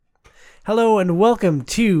Hello and welcome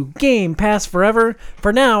to Game Pass Forever.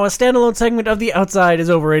 For now, a standalone segment of the Outside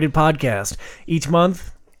is Overrated podcast. Each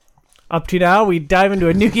month, up to now, we dive into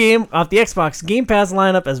a new game off the Xbox Game Pass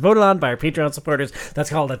lineup as voted on by our Patreon supporters.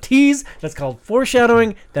 That's called a tease. That's called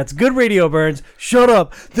foreshadowing. That's good radio, Burns. Shut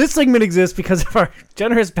up. This segment exists because of our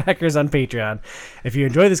generous backers on Patreon. If you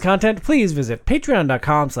enjoy this content, please visit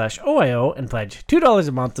patreon.com/OiO and pledge $2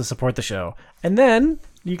 a month to support the show. And then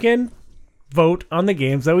you can vote on the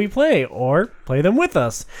games that we play or play them with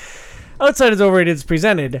us. Outside is Overrated is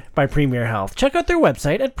presented by Premier Health. Check out their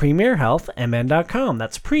website at premierhealthmn.com.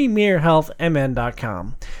 That's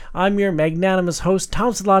premierhealthmn.com. I'm your magnanimous host,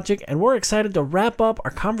 Tom Sedlacek, and we're excited to wrap up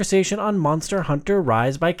our conversation on Monster Hunter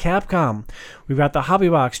Rise by Capcom. We've got the Hobby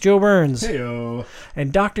Box, Joe Burns. Heyo.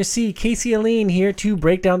 And Dr. C, Casey Aline here to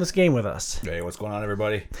break down this game with us. Hey, what's going on,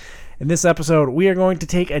 everybody? In this episode, we are going to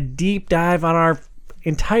take a deep dive on our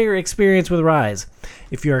entire experience with Rise.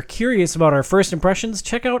 If you're curious about our first impressions,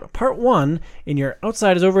 check out part 1 in your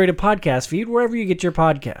Outside is Overrated podcast feed, wherever you get your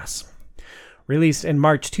podcasts. Released in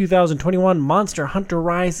March 2021, Monster Hunter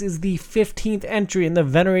Rise is the 15th entry in the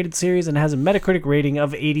venerated series and has a Metacritic rating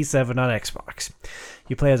of 87 on Xbox.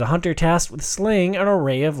 You play as a hunter tasked with slaying an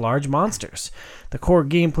array of large monsters. The core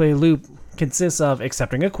gameplay loop consists of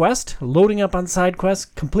accepting a quest, loading up on side quests,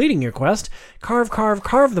 completing your quest, carve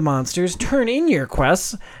the monsters, turn in your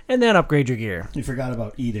quests, and then upgrade your gear. You forgot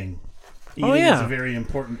about eating. Eating is a very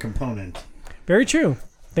important component. Very true.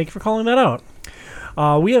 Thank you for calling that out.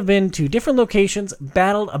 We have been to different locations,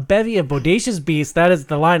 battled a bevy of bodacious beasts. That is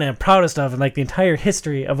the line I'm proudest of in like the entire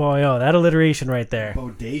history of OiO. That alliteration right there.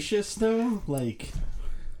 Bodacious, though? Like,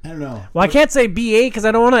 I don't know. Well, I can't say BA because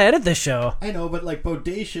I don't want to edit this show. I know, but like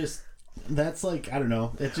bodacious, that's like, I don't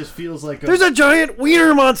know. It just feels like there's a giant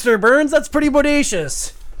wiener monster, Burns. That's pretty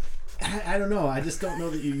bodacious. I don't know. I just don't know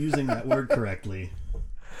that you're using that word correctly.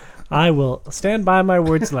 I will stand by my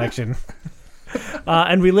word selection.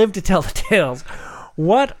 And we live to tell the tales.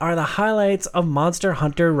 What are the highlights of Monster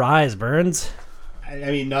Hunter Rise, Burns?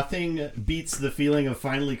 I mean, nothing beats the feeling of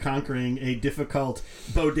finally conquering a difficult,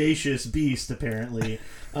 bodacious beast, apparently.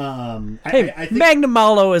 Hey, I think Magnum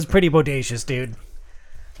Malo is pretty bodacious, dude.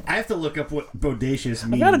 I have to look up what bodacious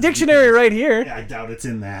means. I've got a dictionary right here. I doubt it's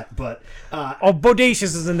in that, but...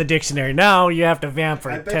 bodacious is in the dictionary. Now you have to vamp for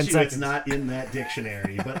 10 seconds. I bet you it's not in that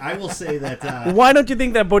dictionary, but I will say that... Why don't you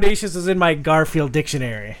think that bodacious is in my Garfield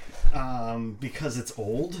dictionary? Because it's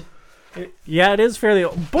old? Yeah, it is fairly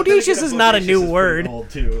old. Bodacious is not a new word. Old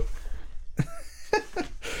too.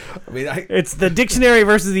 I mean, it's the dictionary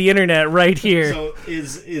versus the internet right here. So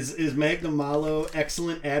is Magnum Malo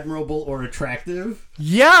excellent, admirable, or attractive?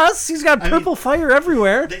 Yes, he's got purple fire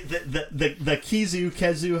everywhere. The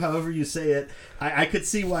Kezu, however you say it, I could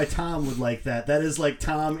see why Tom would like that. That is like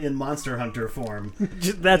Tom in Monster Hunter form.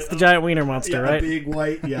 That's the giant wiener monster, right? A big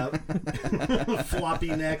white, yep. Floppy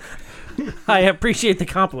neck. I appreciate the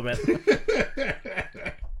compliment.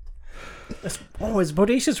 Is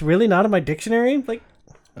bodacious really not in my dictionary? Like,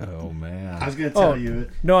 oh man, I was gonna tell you.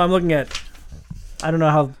 No, I'm looking at. I don't know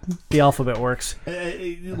how the alphabet works.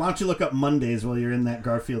 Why don't you look up Mondays while you're in that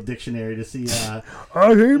Garfield dictionary to see? I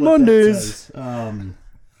hate Mondays.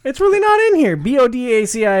 It's really not in here.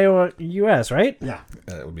 BODACIOUS, right? Yeah,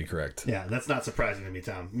 that would be correct. Yeah, that's not surprising to me,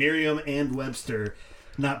 Tom. Merriam and Webster,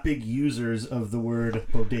 not big users of the word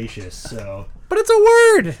bodacious, so. But it's a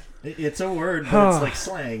word. It's a word, but it's like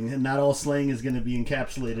slang, and not all slang is going to be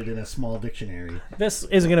encapsulated in a small dictionary. This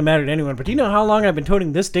isn't going to matter to anyone, but do you know how long I've been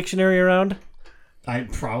toting this dictionary around? I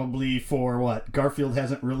probably for what? Garfield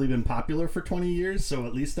hasn't really been popular for 20 years, so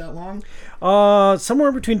at least that long?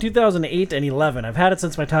 Somewhere between 2008 and 11. I've had it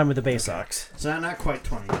since my time with the Bay Sox. So not quite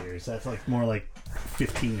 20 years. That's like more like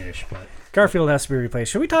 15-ish, but... Garfield has to be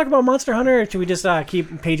replaced. Should we talk about Monster Hunter, or should we just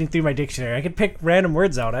keep paging through my dictionary? I could pick random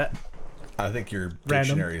words out at. I think your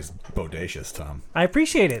dictionary is bodacious, Tom. I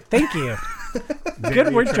appreciate it. Thank you.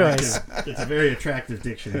 Good word choice. It's a very attractive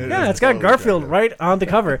dictionary. Yeah, it's got Garfield right on the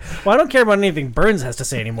cover. Well, I don't care about anything Burns has to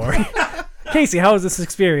say anymore. Casey, how was this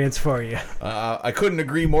experience for you? I couldn't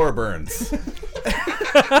agree more, Burns.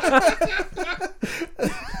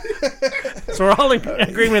 So we're all in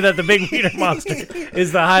agreement that the big wiener monster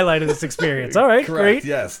is the highlight of this experience. All right, correct, great.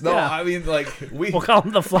 Yes. No, yeah. I mean, like, we'll call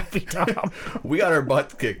him the Fluffy Tom. We got our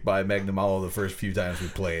butt kicked by Magnum Malo the first few times we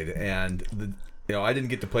played, and I didn't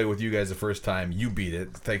get to play with you guys the first time. You beat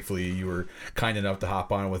it. Thankfully, you were kind enough to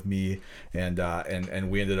hop on with me, and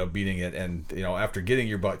we ended up beating it. And after getting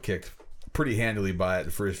your butt kicked pretty handily by it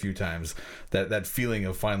the first few times, that feeling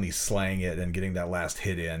of finally slaying it and getting that last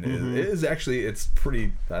hit in is actually, it's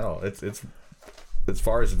pretty, I don't know, it's as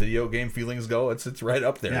far as video game feelings go, it's right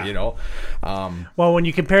up there, Yeah. you know. Well, when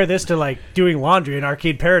you compare this to like doing laundry in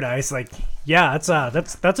Arcade Paradise, like that's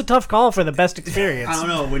a tough call for the best experience. I don't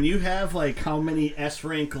know, when you have like how many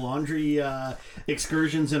S-rank laundry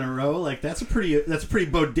excursions in a row, like that's a pretty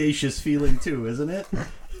bodacious feeling too, isn't it?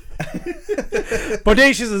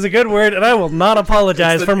 Bodacious is a good word, and I will not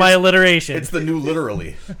apologize for my alliteration. It's the new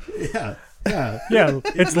literally. Yeah. Yeah. Yeah,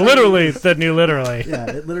 it's literally the new literally. Yeah,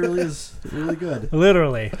 it literally is really good.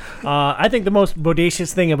 Literally. I think the most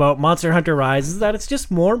bodacious thing about Monster Hunter Rise is that it's just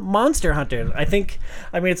more Monster Hunter. I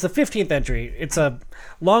mean, it's the 15th entry. It's a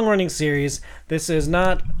long-running series. This is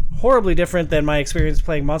not horribly different than my experience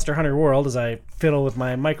playing Monster Hunter World as I fiddle with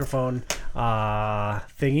my microphone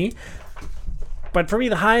thingy. But for me,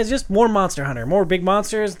 the high is just more Monster Hunter. More big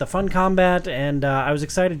monsters, the fun combat, and I was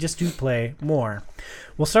excited just to play more.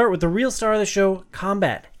 We'll start with the real star of the show,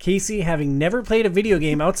 combat. Casey, having never played a video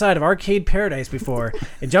game outside of Arcade Paradise before,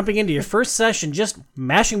 and jumping into your first session just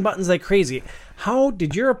mashing buttons like crazy, how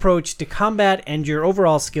did your approach to combat and your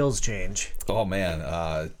overall skills change? Oh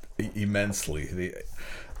man, immensely.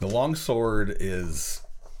 The longsword it's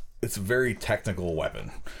a very technical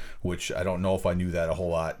weapon, which I don't know if I knew that a whole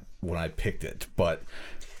lot when I picked it, but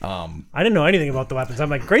I didn't know anything about the weapons.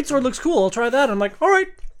 I'm like, greatsword looks cool, I'll try that. I'm like, all right,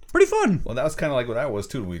 pretty fun. well, that was kind of like what I was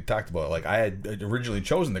too. We talked about it. Like I had originally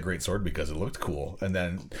chosen the greatsword because it looked cool, and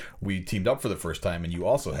then we teamed up for the first time, and you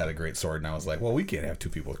also had a greatsword, and I was like, well, we can't have two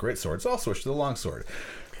people with greatswords, so I'll switch to the longsword.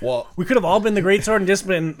 Well, We could have all been the greatsword and just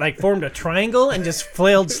been like formed a triangle and just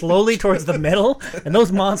flailed slowly towards the middle, and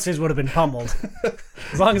those monsters would have been pummeled.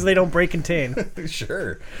 As long as they don't break contain.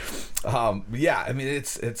 sure. Yeah, I mean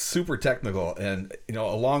it's super technical, and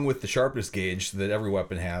along with the sharpness gauge that every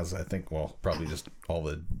weapon has, I think, well, probably just all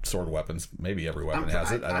the sword weapons, maybe every weapon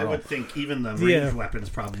has it. I don't know. would think even the ranged weapons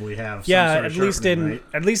probably have some Yeah, sort of sharpening, right?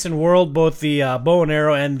 at least in World, both the bow and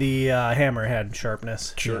arrow and the hammer had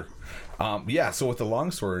sharpness. Sure. Yeah, so with the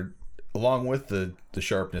longsword, along with the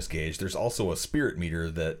sharpness gauge, there's also a spirit meter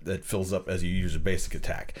that fills up as you use a basic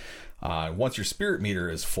attack. Once your spirit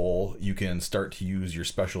meter is full, you can start to use your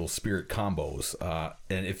special spirit combos.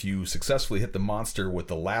 And if you successfully hit the monster with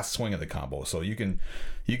the last swing of the combo, so you can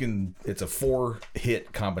it's a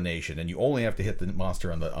 4-hit combination, and you only have to hit the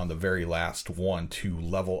monster on the very last one to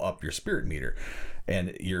level up your spirit meter.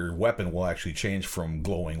 And your weapon will actually change from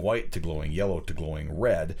glowing white to glowing yellow to glowing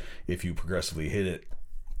red if you progressively hit it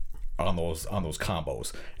on those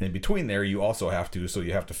combos. And in between there, you also have to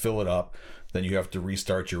fill it up, then you have to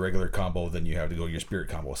restart your regular combo, then you have to go your spirit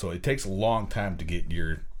combo. So it takes a long time to get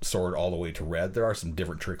your sword all the way to red. There are some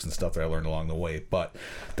different tricks and stuff that I learned along the way, but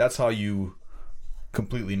that's how you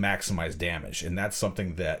completely maximize damage. And that's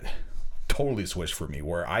something that totally switched for me,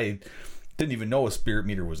 where I didn't even know a spirit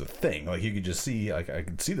meter was a thing. Like, you could just see, like, I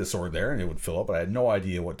could see the sword there and it would fill up, but I had no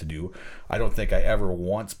idea what to do. I don't think I ever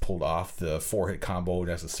once pulled off the 4-hit combo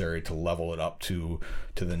necessary to level it up to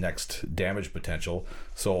the next damage potential.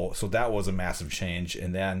 So that was a massive change.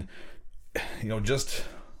 And then, just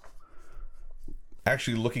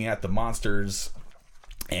actually looking at the monsters,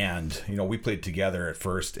 and we played together at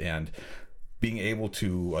first, and being able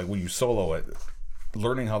to, like, when you solo it,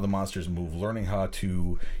 learning how the monsters move, learning how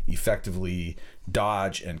to effectively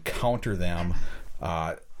dodge and counter them,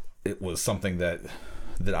 it was something that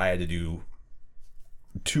I had to do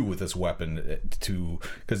too with this weapon,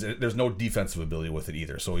 because there's no defensive ability with it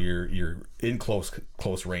either. So you're in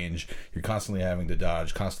close range, you're constantly having to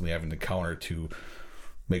dodge, constantly having to counter to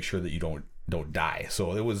make sure that you don't die.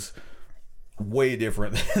 So it was way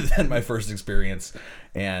different than my first experience,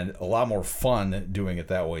 and a lot more fun doing it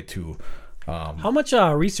that way too. How much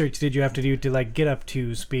research did you have to do to like get up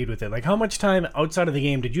to speed with it? Like, how much time outside of the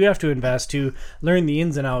game did you have to invest to learn the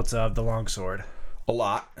ins and outs of the longsword? A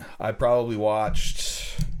lot. I probably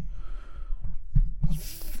watched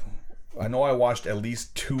at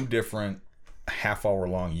least 2 different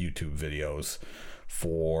half-hour-long YouTube videos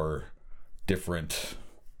for different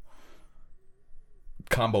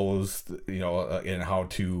combos, and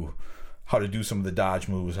how to do some of the dodge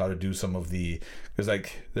moves, how to do some of the, because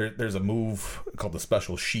like there's a move called the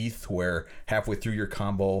special sheath, where halfway through your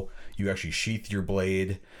combo you actually sheath your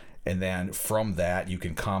blade, and then from that you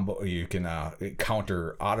can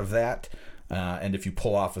counter out of that, and if you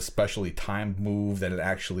pull off a specially timed move, then it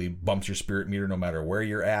actually bumps your spirit meter no matter where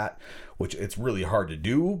you're at, which it's really hard to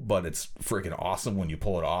do, but it's freaking awesome when you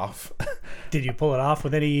pull it off. Did you pull it off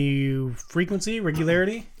with any frequency,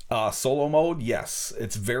 regularity? Solo mode, yes.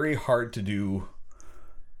 It's very hard to do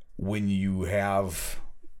when you have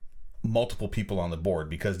multiple people on the board,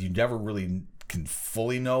 because you never really can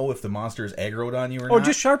fully know if the monster is aggroed on you or Oh, not.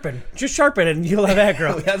 just sharpen and you'll have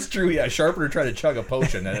aggro. That's true. Yeah, sharpen or try to chug a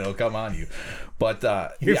potion and it'll come on you. But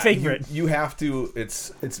Your favorite. You have to. It's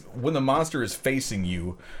when the monster is facing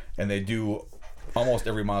you, and they do. Almost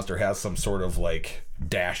every monster has some sort of like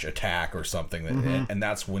dash attack or something, and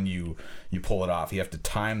that's when you pull it off. You have to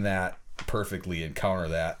time that perfectly and counter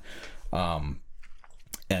that,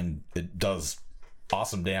 and it does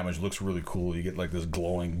awesome damage. Looks really cool. You get like this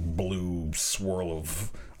glowing blue swirl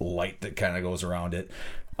of light that kind of goes around it,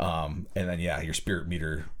 and then your spirit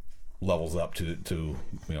meter levels up to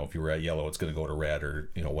if you were at yellow, it's going to go to red or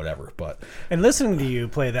whatever. And listening to you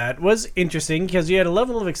play that was interesting because you had a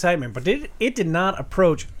level of excitement, but it did not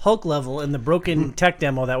approach Hulk level in the broken tech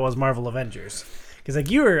demo that was Marvel Avengers. Because like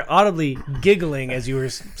you were audibly giggling as you were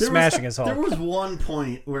smashing his Hulk. There was one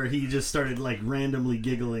point where he just started like randomly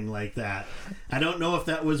giggling like that. I don't know if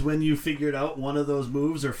that was when you figured out one of those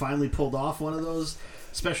moves or finally pulled off one of those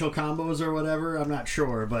special combos or whatever. I'm not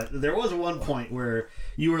sure, but there was one point where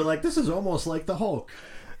you were like, "This is almost like the Hulk."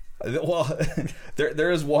 Well,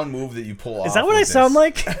 there is one move that you pull off. Is that what I sound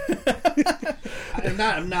like?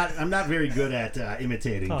 I'm not very good at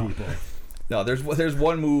imitating people. No, there's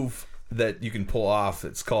one move that you can pull off.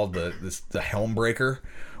 It's called the Helm Breaker,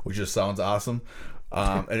 which just sounds awesome.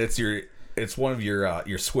 And it's one of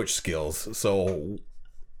your switch skills. So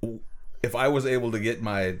if I was able to get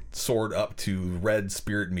my sword up to red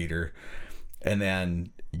spirit meter and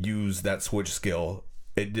then use that switch skill,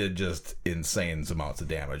 it did just insane amounts of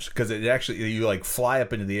damage. Because it actually, you like fly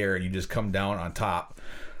up into the air and you just come down on top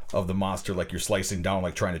of the monster like you're slicing down,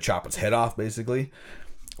 like trying to chop its head off, basically.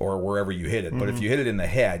 Or wherever you hit it. But if you hit it in the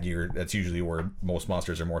head, that's usually where most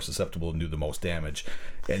monsters are more susceptible and do the most damage.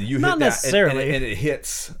 And you Not hit that, necessarily. and it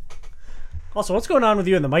hits. Also, what's going on with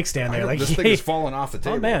you and the mic stand there? Like This thing is falling off the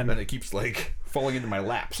table, man. and it keeps like falling into my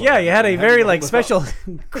lap. So yeah, you had a very like special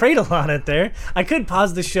cradle on it there. I could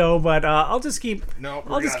pause the show, but I'll just keep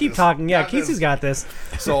talking. Yeah, Casey's got this.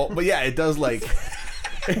 So, but yeah, it does like.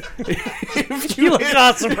 You look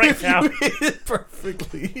awesome right now. Hit it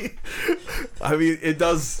perfectly. I mean, it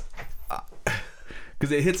does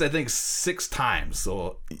because it hits, I think, 6 times.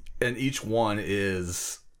 So, and each one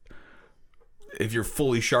is, if you're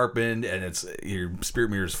fully sharpened and it's your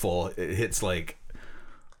spirit meter is full, it hits like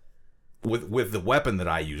with the weapon that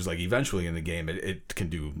I use. Like eventually in the game, it can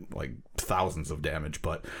do like thousands of damage.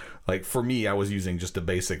 But like for me, I was using just a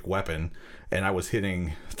basic weapon. And I was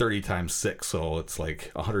hitting 30 times 6, so it's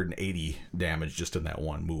like 180 damage just in that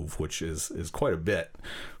one move, which is quite a bit.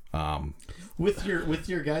 With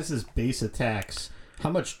your guys' base attacks, how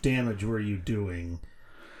much damage were you doing?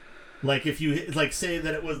 Like if you like say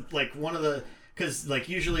that it was like one of the, because like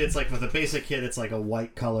usually it's like with a basic hit it's like a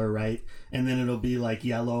white color, right? And then it'll be like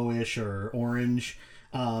yellowish or orange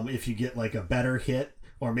if you get like a better hit,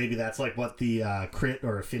 or maybe that's like what the crit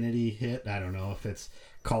or affinity hit. I don't know if it's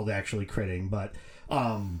called actually critting, but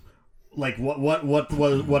like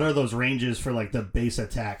what are those ranges for like the base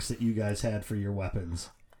attacks that you guys had for your weapons?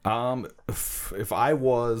 If I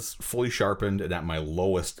was fully sharpened and at my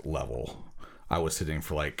lowest level, I was hitting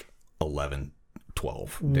for like 11,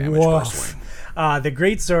 12 damage per swing. The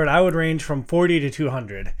great sword, I would range from 40 to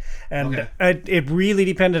 200, and it really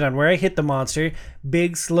depended on where I hit the monster.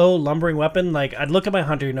 Big, slow, lumbering weapon. Like I'd look at my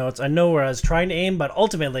hunter notes, I know where I was trying to aim, but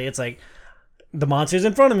ultimately it's like, the monster's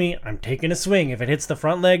in front of me, I'm taking a swing. If it hits the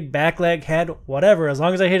front leg, back leg, head, whatever, as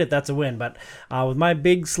long as I hit it, that's a win. But with my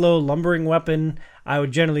big, slow, lumbering weapon, I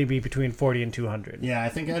would generally be between 40 and 200. Yeah, I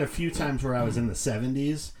think I had a few times where I was in the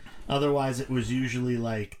 70s. Otherwise, it was usually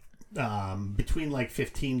like between like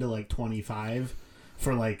 15 to like 25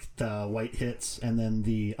 for like the white hits. And then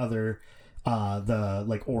the other, the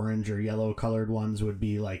like orange or yellow colored ones would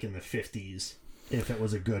be like in the 50s if it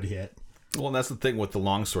was a good hit. Well, and that's the thing with the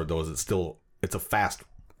longsword, though, is it's a fast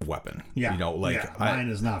weapon. Yeah. Mine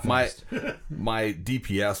is not fast. My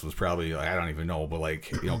DPS was probably, like, I don't even know, but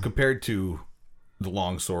like, compared to the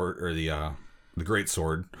longsword or the great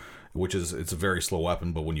sword, which it's a very slow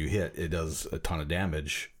weapon, but when you hit, it does a ton of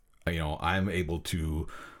damage. I'm able to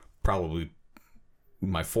probably,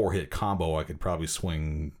 my 4-hit combo, I could probably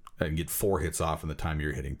swing and get 4 hits off in the time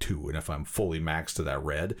you're hitting 2. And if I'm fully maxed to that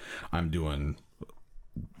red, I'm doing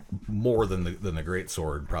more than the great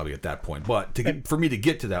sword probably at that point. But for me to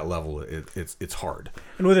get to that level, it's hard.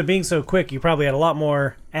 And with it being so quick, you probably had a lot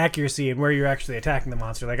more accuracy in where you're actually attacking the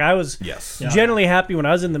monster. Like I was generally happy when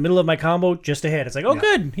I was in the middle of my combo just to hit. It's like,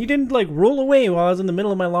 good, he didn't like roll away while I was in the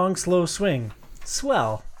middle of my long slow swing.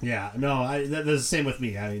 Swell. Yeah, no, that's the same with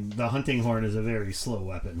me. I mean, the hunting horn is a very slow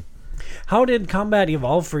weapon. How did combat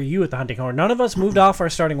evolve for you with the hunting horn? None of us moved off our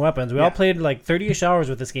starting weapons. We all played like 30-ish hours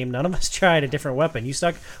with this game. None of us tried a different weapon. You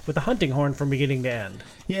stuck with the hunting horn from beginning to end.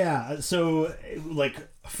 Yeah, so like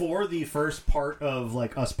for the first part of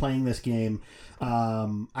like us playing this game,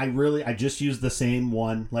 I just used the same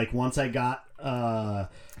one. Like once I got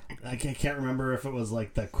I can't remember if it was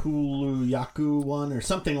like the Kuluyaku one or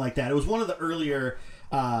something like that. It was one of the earlier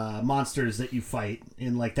monsters that you fight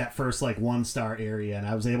in like that first like 1-star area, and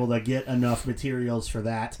I was able to get enough materials for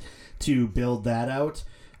that to build that out.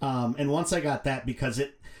 And once I got that,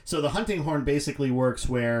 so the hunting horn basically works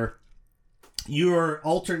where you're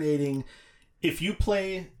alternating. If you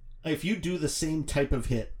do the same type of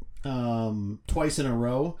hit twice in a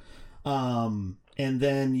row, and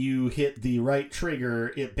then you hit the right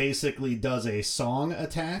trigger, it basically does a song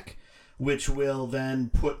attack, which will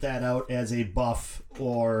then put that out as a buff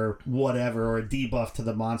or whatever, or a debuff to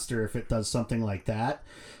the monster if it does something like that.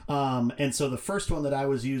 And so the first one that I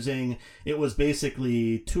was using, it was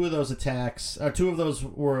basically two of those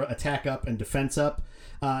were attack up and defense up.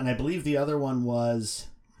 And I believe the other one was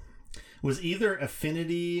either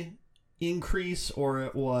affinity increase or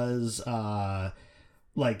it was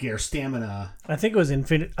like your stamina. I think it was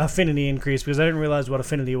affinity increase, because I didn't realize what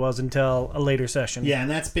affinity was until a later session. Yeah,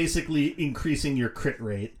 and that's basically increasing your crit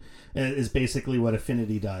rate is basically what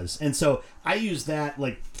affinity does. And so I used that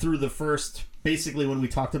like through the first, basically when we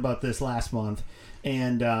talked about this last month,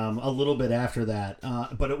 and a little bit after that.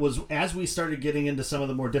 But it was as we started getting into some of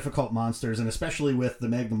the more difficult monsters, and especially with the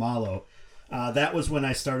Magnamalo, that was when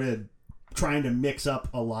I started trying to mix up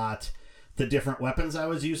a lot the different weapons I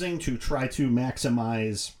was using to try to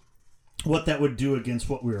maximize what that would do against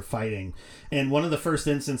what we were fighting. And one of the first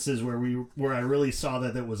instances where I really saw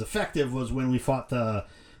that it was effective was when we fought the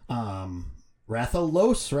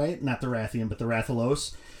Rathalos, right? Not the Rathian, but the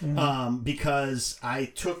Rathalos. Because I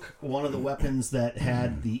took one of the weapons that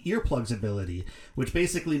had the earplugs ability, which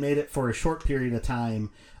basically made it for a short period of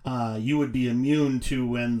time you would be immune to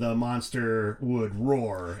when the monster would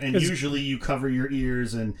roar. And usually you cover your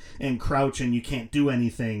ears and crouch and you can't do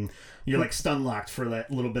anything. You're like stun locked for that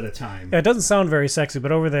little bit of time. Yeah, it doesn't sound very sexy,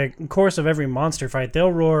 but over the course of every monster fight,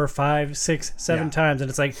 they'll roar 5, 6, 7 times, and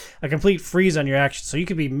it's like a complete freeze on your action. So you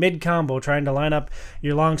could be mid-combo trying to line up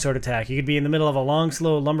your longsword attack. You could be in the middle of a long,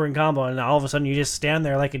 slow, lumbering combo, and all of a sudden you just stand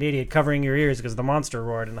there like an idiot covering your ears because the monster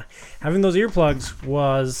roared. And having those earplugs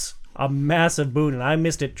was a massive boon, and I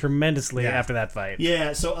missed it tremendously after that fight.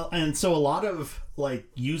 Yeah, so a lot of like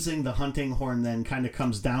using the hunting horn then kind of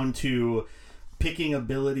comes down to picking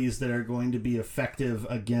abilities that are going to be effective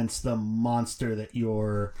against the monster that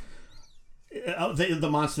you're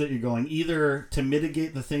going, either to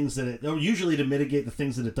mitigate the things usually to mitigate the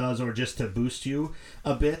things that it does, or just to boost you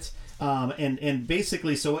a bit. And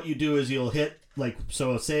basically, so what you do is you'll hit, like,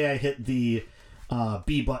 so say I hit the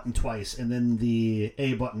B button twice and then the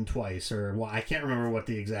A button twice, or I can't remember what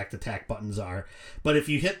the exact attack buttons are, but if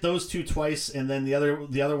you hit those two twice and then the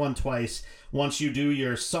other one twice, once you do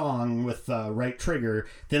your song with the right trigger,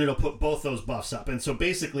 then it'll put both those buffs up. And so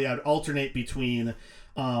basically I'd alternate between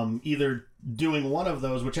either doing one of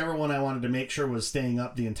those, whichever one I wanted to make sure was staying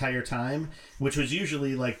up the entire time, which was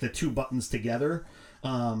usually like the two buttons together,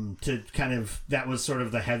 to kind of, that was sort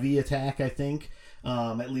of the heavy attack, I think.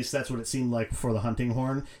 At least that's what it seemed like for the hunting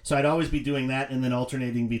horn. So I'd always be doing that and then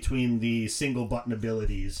alternating between the single button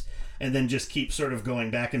abilities, and then just keep sort of going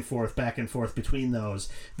back and forth between those.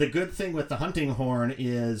 The good thing with the hunting horn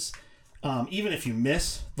is even if you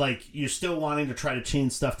miss, like, you're still wanting to try to chain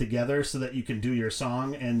stuff together so that you can do your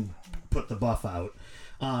song and put the buff out.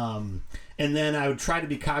 And then I would try to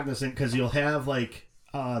be cognizant, because you'll have like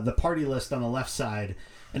the party list on the left side,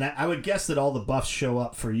 and I would guess that all the buffs show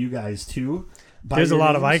up for you guys too. There's a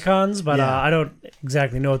lot of icons, but I don't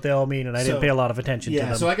exactly know what they all mean, and I didn't pay a lot of attention to them.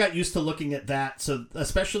 Yeah, so I got used to looking at that. So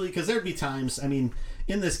especially because there'd be times, I mean,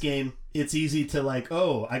 in this game, it's easy to like,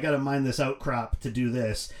 oh, I got to mine this outcrop to do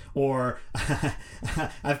this, or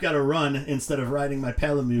I've got to run instead of riding my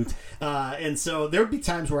Palamute. And so there would be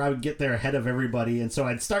times where I would get there ahead of everybody, and so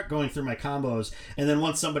I'd start going through my combos, and then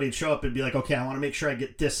once somebody would show up, it'd be like, okay, I want to make sure I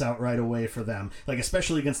get this out right away for them. Like,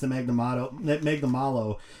 especially against the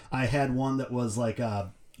Magnamalo, I had one that was like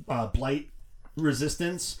a blight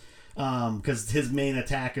resistance, because his main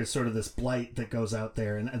attack is sort of this blight that goes out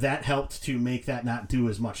there, and that helped to make that not do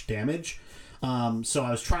as much damage. So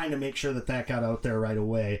I was trying to make sure that got out there right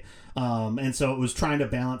away, and so it was trying to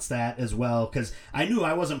balance that as well, because I knew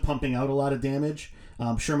I wasn't pumping out a lot of damage.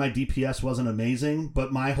 Sure, my DPS wasn't amazing,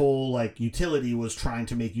 but my whole like utility was trying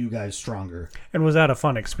to make you guys stronger. And was that a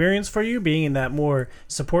fun experience for you, being in that more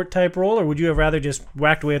support type role, or would you have rather just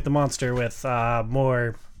whacked away at the monster with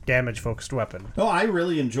more damage focused weapon. Oh, I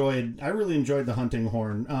really enjoyed the hunting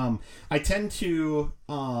horn. I tend to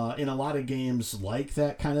in a lot of games like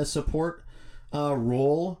that kind of support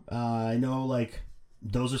role. I know like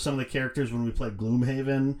those are some of the characters when we played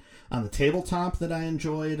Gloomhaven on the tabletop that I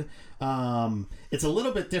enjoyed. It's a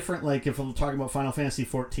little bit different, like if I'm talking about Final Fantasy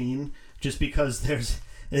XIV, just because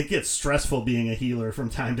it gets stressful being a healer from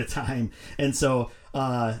time to time, and so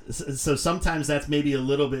sometimes that's maybe a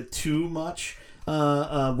little bit too much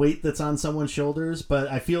weight that's on someone's shoulders. But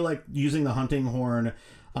I feel like using the hunting horn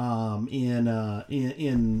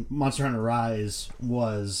in Monster Hunter Rise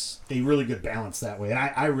was a really good balance that way, and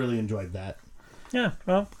I really enjoyed that. Yeah,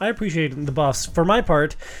 well, I appreciate the buffs. For my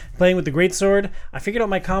part, playing with the greatsword, I figured out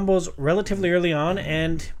my combos relatively early on,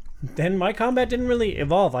 and then my combat didn't really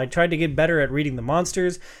evolve. I tried to get better at reading the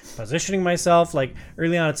monsters, positioning myself. Like,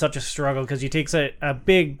 early on, it's such a struggle because you take a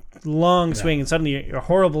big, long swing and suddenly you're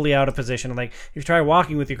horribly out of position. Like, if you try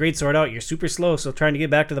walking with your greatsword out, you're super slow, so trying to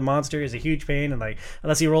get back to the monster is a huge pain. And, like,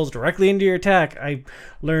 unless he rolls directly into your attack, I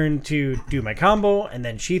learned to do my combo and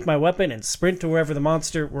then sheath my weapon and sprint to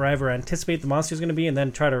wherever I anticipate the monster is going to be, and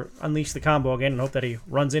then try to unleash the combo again and hope that he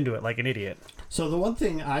runs into it like an idiot. So the one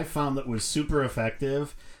thing I found that was super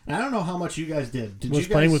effective, and I don't know how much you guys did. Was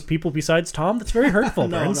playing with people besides Tom? That's very hurtful,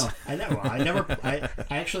 Burns. No. I never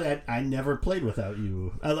played without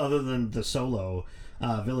you, other than the solo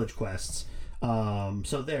village quests.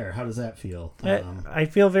 So there, how does that feel? I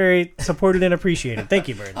feel very supported and appreciated. Thank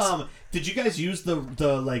you, Burns. Did you guys use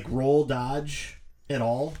the like roll dodge at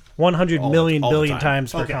all? 100 million billion time.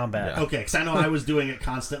 times for combat. Yeah. Okay, because I know I was doing it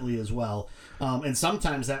constantly as well. And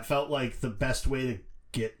sometimes that felt like the best way to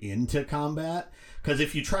get into combat. Because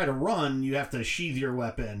if you try to run, you have to sheath your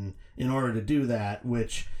weapon in order to do that,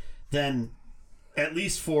 which then, at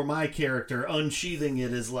least for my character, unsheathing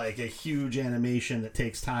it is like a huge animation that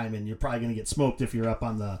takes time, and you're probably going to get smoked if you're up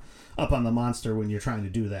on the monster when you're trying to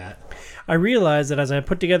do that. I realized that as I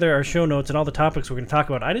put together our show notes and all the topics we're going to talk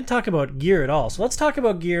about, I didn't talk about gear at all. So let's talk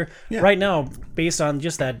about gear right now based on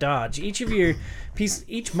just that dodge.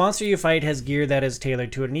 Each monster you fight has gear that is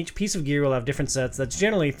tailored to it, and each piece of gear will have different sets that's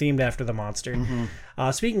generally themed after the monster. Mm-hmm.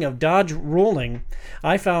 Speaking of dodge rolling,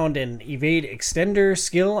 I found an evade extender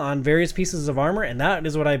skill on various pieces of armor, and that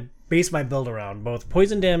is what I base my build around, both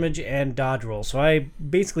poison damage and dodge roll. So I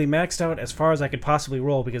basically maxed out as far as I could possibly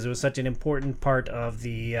roll because it was such an important part of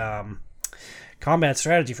the combat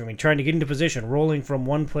strategy for me, trying to get into position, rolling from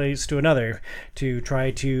one place to another to try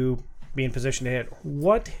to be in position to hit.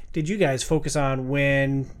 What did you guys focus on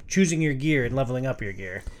when choosing your gear and leveling up your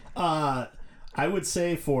gear? I would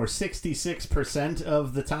say for 66%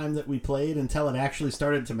 of the time that we played, until it actually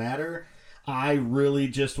started to matter, I really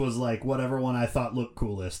just was like whatever one I thought looked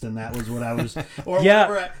coolest, and that was what I was, or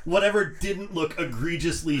whatever didn't look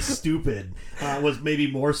egregiously stupid was maybe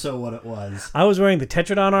more so what it was. I was wearing the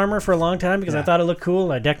Tetradon armor for a long time because I thought it looked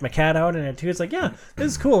cool. I decked my cat out in it too. It's like, yeah, this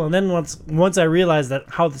is cool. And then once I realized that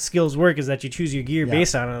how the skills work is that you choose your gear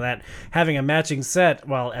based on it, that having a matching set,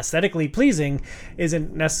 while aesthetically pleasing,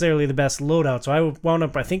 isn't necessarily the best loadout. So I wound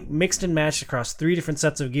up, I think, mixed and matched across 3 different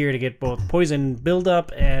sets of gear to get both poison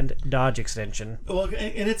build-up and dodge extension. Well,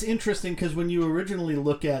 and it's interesting because when you originally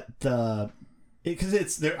look at because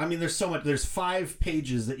it's there. I mean, there's so much. There's 5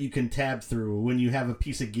 pages that you can tab through when you have a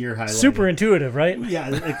piece of gear highlighted. Super intuitive, right? Yeah,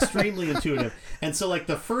 extremely intuitive. And so, like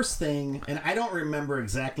the first thing, and I don't remember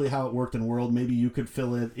exactly how it worked in World. Maybe you could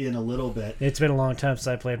fill it in a little bit. It's been a long time since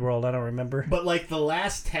I played World. I don't remember. But like the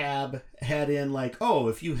last tab had in like, oh,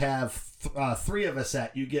 if you have 3 of a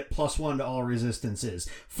set, you get +1 to all resistances.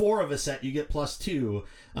 4 of a set, you get +2.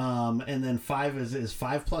 And then 5 is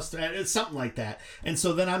 5 + 3. It's something like that. And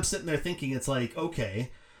so then I'm sitting there thinking, it's like,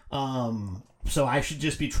 okay, so I should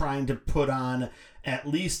just be trying to put on at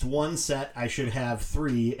least one set I should have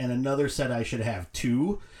 3, and another set I should have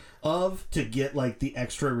 2 of to get like the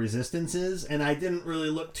extra resistances. And I didn't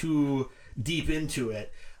really look too deep into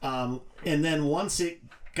it. And then once it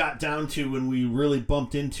got down to when we really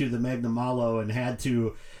bumped into the Magnum Malo and had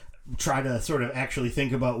to try to sort of actually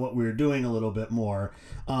think about what we were doing a little bit more,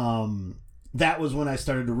 that was when I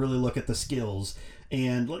started to really look at the skills.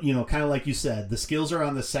 And, you know, kind of like you said, the skills are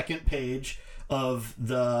on the second page of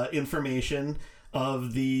the information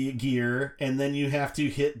of the gear, and then you have to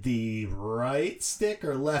hit the right stick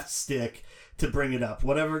or left stick to bring it up.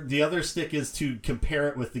 Whatever the other stick is to compare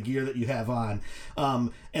it with the gear that you have on.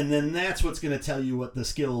 And then that's what's going to tell you what the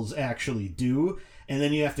skills actually do. And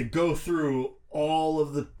then you have to go through all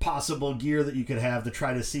of the possible gear that you could have to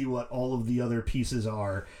try to see what all of the other pieces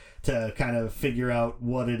are to kind of figure out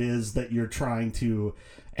what it is that you're trying to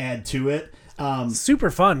add to it.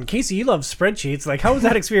 Super fun. Casey, you love spreadsheets. Like, how was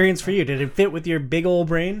that experience for you? Did it fit with your big old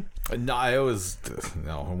brain? No, I was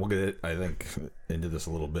we'll get it. I think into this a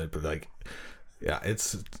little bit, but like, yeah,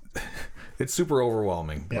 it's super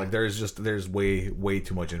overwhelming. Yeah. Like, there's way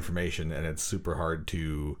too much information, and it's super hard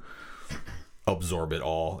to absorb it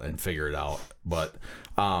all and figure it out. But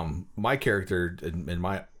my character and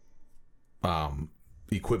my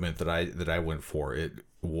equipment that I went for, it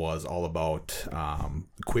was all about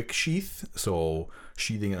quick sheath, so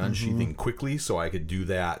sheathing and unsheathing quickly, so I could do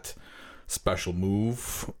that special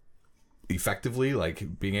move effectively,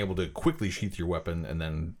 like being able to quickly sheath your weapon and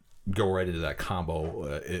then go right into that combo.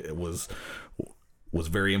 It was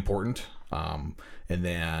very important, and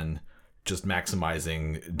then just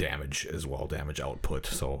maximizing damage as well, damage output,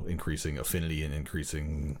 so increasing affinity and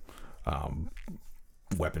increasing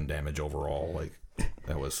weapon damage overall. Like,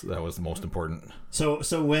 that was the most important.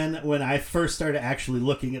 So when I first started actually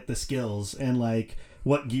looking at the skills and like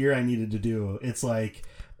what gear I needed to do, it's like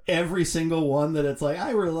every single one that it's like,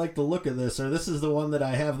 I really like the look of this, or this is the one that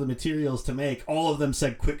I have the materials to make, all of them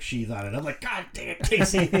said quick sheath on it. I'm like, God damn it,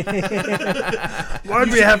 Casey. Why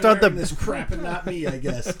do we have to have this crap and not me, I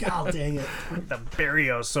guess. God dang it. the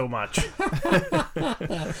Barrios so much?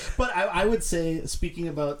 But I would say, speaking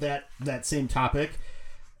about that same topic,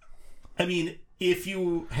 I mean, if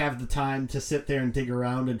you have the time to sit there and dig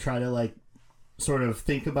around and try to like sort of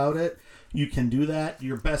think about it, you can do that.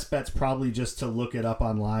 Your best bet's probably just to look it up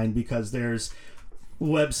online, because there's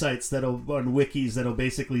websites on wikis that'll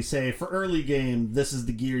basically say, for early game, this is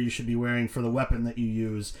the gear you should be wearing for the weapon that you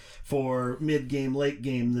use. For mid game, late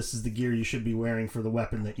game, this is the gear you should be wearing for the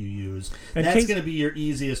weapon that you use. And that's going to be your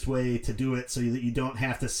easiest way to do it, so that you don't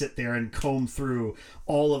have to sit there and comb through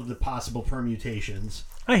all of the possible permutations.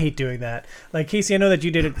 I hate doing that. Like, Casey, I know that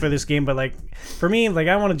you did it for this game, but like for me, like,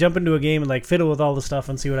 I want to jump into a game and like fiddle with all the stuff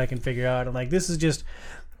and see what I can figure out. And like, this is just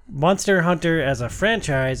Monster Hunter as a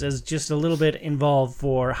franchise is just a little bit involved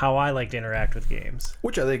for how I like to interact with games.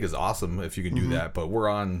 Which I think is awesome if you can do that, but we're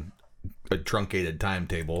on a truncated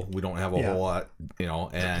timetable. We don't have a whole lot,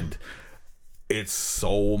 and it's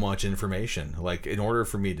so much information. Like, in order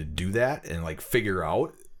for me to do that and like figure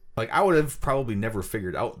out, like, I would have probably never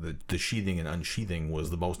figured out that the sheathing and unsheathing was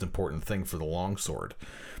the most important thing for the longsword,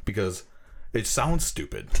 because it sounds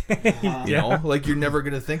stupid. You know, like, you're never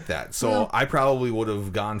going to think that. So I probably would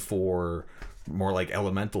have gone for more like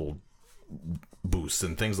elemental boosts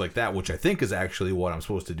and things like that, which I think is actually what I'm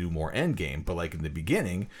supposed to do more end game. But like in the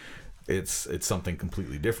beginning, it's something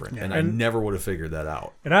completely different, and I never would have figured that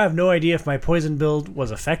out. And I have no idea if my poison build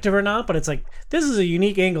was effective or not, but it's like, this is a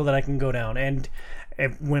unique angle that I can go down. And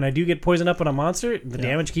when I do get poisoned up on a monster, the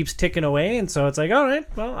damage keeps ticking away, and so it's like, all right,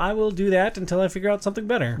 well, I will do that until I figure out something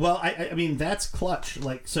better. Well, I mean, that's clutch.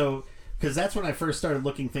 Like, so, because that's when I first started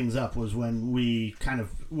looking things up, was when we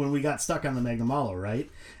got stuck on the Magnamalo, right?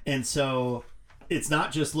 And so it's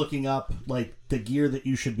not just looking up like the gear that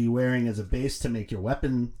you should be wearing as a base to make your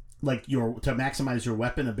weapon, like to maximize your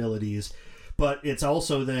weapon abilities, but it's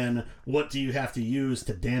also then, what do you have to use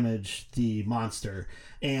to damage the monster?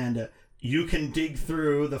 And you can dig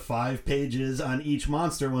through the 5 pages on each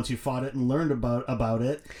monster once you fought it and learned about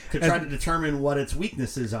it to try to determine what its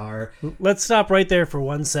weaknesses are. Let's stop right there for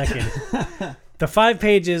 1 second. The 5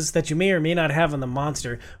 pages that you may or may not have on the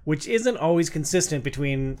monster, which isn't always consistent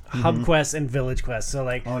between hub quests and village quests. So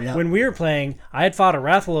like when we were playing, I had fought a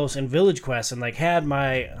Rathalos in village quests and like had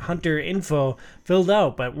my hunter info filled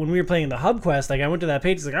out. But when we were playing the hub quest, like I went to that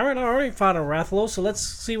page, it's like, all right, I already fought a Rathalos, so let's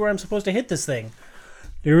see where I'm supposed to hit this thing.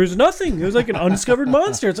 There was nothing. It was like an undiscovered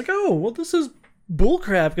monster. It's like, oh, well, this is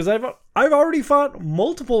bullcrap, because I've already fought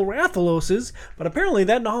multiple Rathaloses, but apparently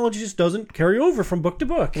that knowledge just doesn't carry over from book to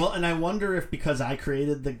book. Well, and I wonder if, because I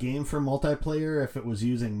created the game for multiplayer, if it was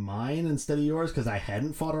using mine instead of yours, because I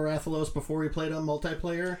hadn't fought a Rathalos before we played on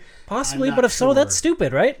multiplayer. Possibly, but if so, that's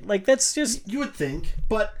stupid, right? Like, that's just... You would think,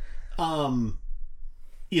 but, I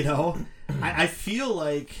feel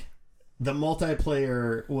like the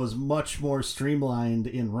multiplayer was much more streamlined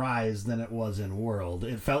in Rise than it was in World.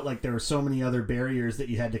 It felt like there were so many other barriers that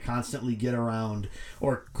you had to constantly get around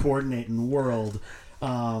or coordinate in World.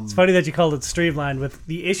 It's funny that you called it streamlined with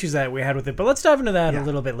the issues that we had with it, but let's dive into that a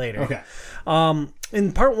little bit later. Okay.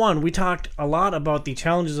 In part 1, we talked a lot about the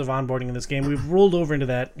challenges of onboarding in this game. We've rolled over into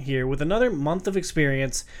that here with another month of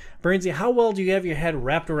experience. Bernsey, how well do you have your head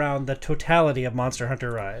wrapped around the totality of Monster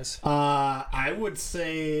Hunter Rise? I would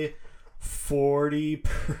say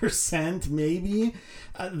 40% maybe.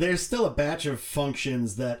 There's still a batch of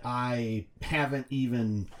functions that I haven't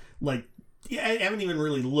even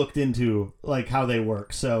really looked into, like how they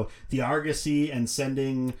work. So the Argosy and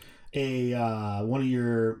sending one of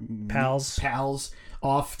your pals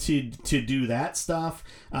off to do that stuff.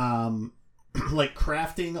 Like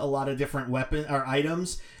crafting a lot of different weapon or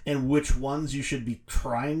items and which ones you should be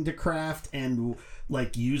trying to craft, and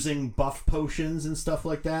like using buff potions and stuff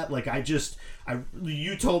like that. Like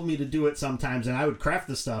you told me to do it sometimes, and I would craft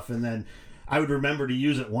the stuff, and then I would remember to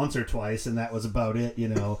use it once or twice, and that was about it, you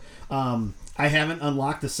know. I haven't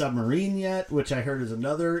unlocked the submarine yet, which I heard is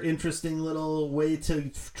another interesting little way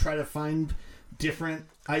to try to find different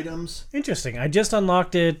items. Interesting. I just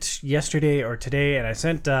unlocked it yesterday or today, and I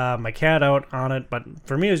sent my cat out on it, but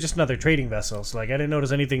for me it was just another trading vessel, so like I didn't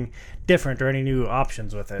notice anything different or any new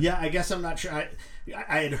options with it. Yeah, I guess I'm not sure.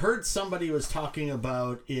 I had heard somebody was talking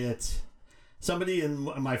about it. Somebody in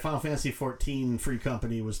my Final Fantasy 14 free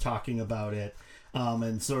company was talking about it,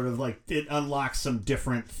 and sort of like it unlocks some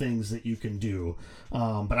different things that you can do,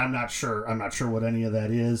 but I'm not sure what any of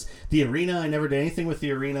that is. The arena, I never did anything with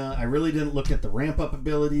the arena. I really didn't look at the ramp up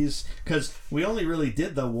abilities because we only really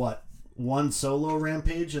did the one solo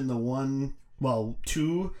rampage and the 2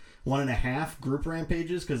 1.5 group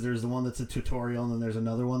rampages, because there's the one that's a tutorial and then there's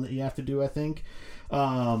another one that you have to do, I think.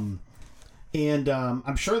 And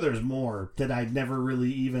I'm sure there's more that I'd never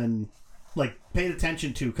really even like paid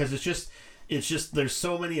attention to, because it's just there's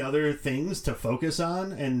so many other things to focus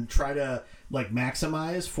on and try to like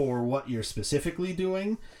maximize for what you're specifically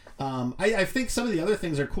doing. I think some of the other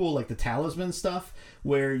things are cool, like the talisman stuff,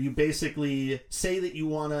 where you basically say that you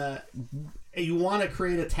want to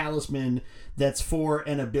create a talisman that's for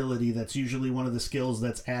an ability that's usually one of the skills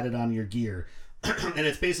that's added on your gear. And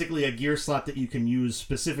it's basically a gear slot that you can use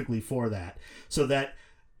specifically for that, so that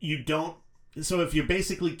you don't. So if you're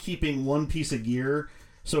basically keeping one piece of gear,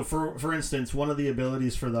 so for instance, one of the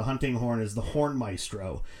abilities for the hunting horn is the Horn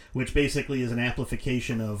Maestro, which basically is an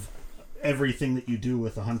amplification of everything that you do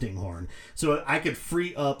with the hunting horn. So I could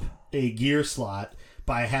free up a gear slot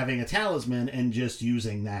by having a talisman and just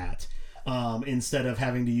using that, instead of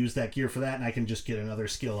having to use that gear for that, and I can just get another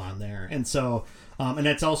skill on there. And so, and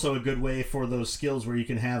that's also a good way for those skills where you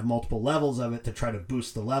can have multiple levels of it to try to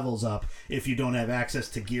boost the levels up if you don't have access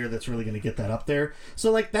to gear that's really going to get that up there.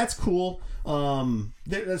 So like that's cool. So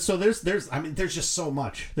there's just so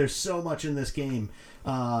much. There's so much in this game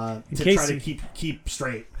to try to keep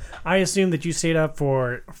straight. I assume that you stayed up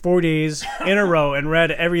for 4 days in a row and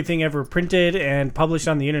read everything ever printed and published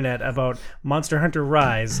on the internet about Monster Hunter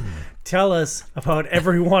Rise. Tell us about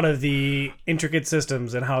every one of the intricate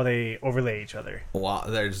systems and how they overlay each other. Well,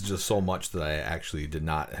 there's just so much that I actually did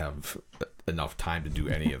not have enough time to do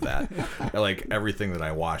any of that. Like everything that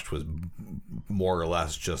I watched was more or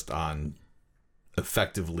less just on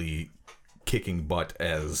effectively kicking butt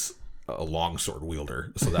as a longsword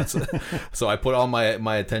wielder. So that's so I put all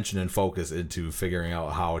my attention and focus into figuring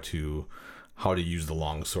out how to use the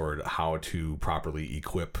longsword, how to properly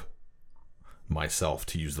equip myself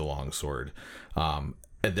to use the longsword. And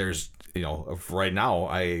there's, right now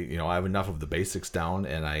I have enough of the basics down,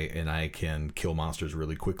 and I can kill monsters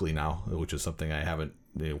really quickly now, which is something I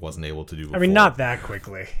wasn't able to do before. I mean, not that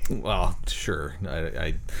quickly. Well, sure.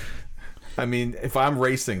 I mean, if I'm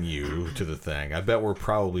racing you to the thing, I bet we're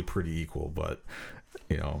probably pretty equal, but,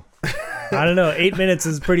 I don't know. 8 minutes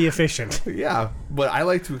is pretty efficient. Yeah, but I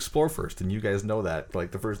like to explore first, and you guys know that.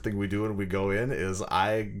 Like, the first thing we do when we go in is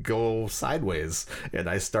I go sideways, and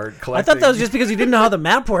I start collecting. I thought that was just because you didn't know how the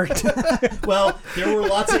map worked. Well, there were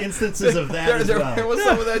lots of instances of that There was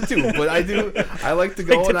some of that, too, but I like to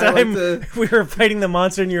go, like and I like to... we were fighting the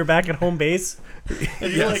monster, and you were back at home base.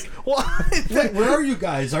 And you're like, what? Wait, where are you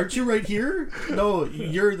guys? Aren't you right here? No,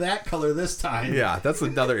 you're that color this time. Yeah, that's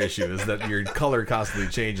another issue, is that your color constantly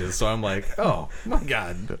changes. So I'm like, oh my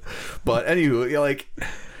god. But anyway,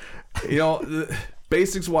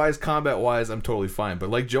 basics wise, combat wise, I'm totally fine. But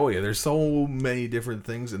like Joey, there's so many different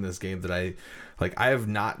things in this game that I have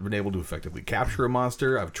not been able to effectively capture a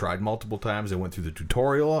monster. I've tried multiple times. I went through the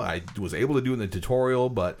tutorial. I was able to do it in the tutorial,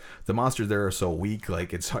 but the monsters there are so weak.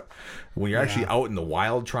 Like, it's hard. When you're actually out in the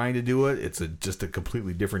wild trying to do it, it's just a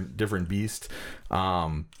completely different beast.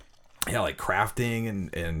 Like crafting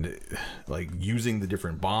and like using the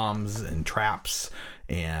different bombs and traps,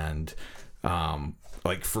 and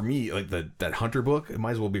like for me, like that hunter book, it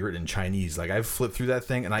might as well be written in Chinese. Like, I've flipped through that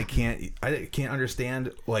thing and I can't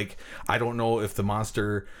understand. Like, I don't know if the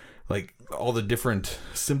monster, like all the different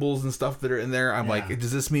symbols and stuff that are in there. I'm like,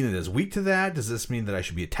 does this mean it is weak to that? Does this mean that I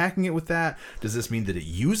should be attacking it with that? Does this mean that it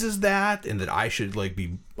uses that and that I should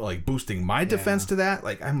be boosting my defense to that?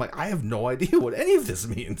 Like, I'm like, I have no idea what any of this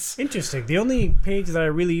means. Interesting. The only page that I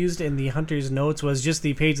really used in the hunter's notes was just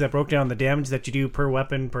the page that broke down the damage that you do per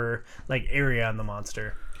weapon per area on the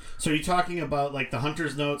monster. So are you talking about like the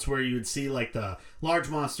hunter's notes where you would see like the large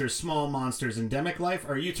monsters, small monsters, endemic life?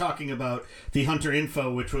 Or are you talking about the hunter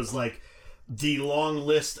info, which was like the long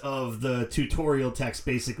list of the tutorial text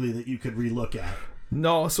basically that you could relook at?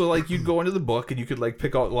 No, so like you'd go into the book and you could like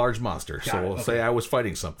pick out large monsters. Got it, okay. Say I was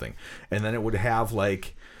fighting something, and then it would have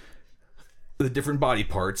like the different body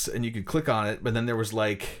parts, and you could click on it, but then there was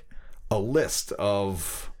like a list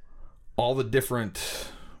of all the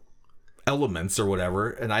different elements or whatever,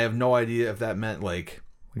 and I have no idea if that meant like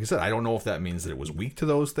I said, I don't know if that means that it was weak to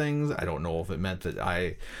those things. I don't know if it meant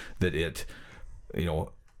that it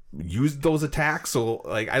used those attacks. So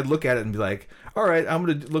like I'd look at it and be like, all right, I'm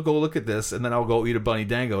gonna go look at this, and then I'll go eat a bunny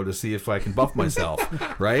dango to see if I can buff myself.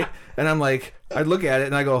 Right? And I'm like, I'd look at it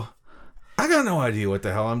and I go, I got no idea what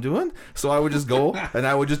the hell I'm doing. So I would just go and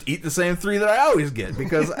I would just eat the same 3 that I always get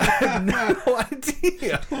because I have no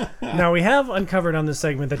idea. Now, we have uncovered on this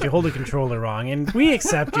segment that you hold a controller wrong, and we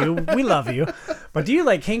accept you. We love you. But do you,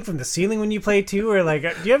 like, hang from the ceiling when you play, too? Or, like,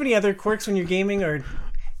 do you have any other quirks when you're gaming? Or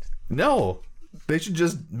No. They should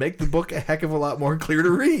just make the book a heck of a lot more clear to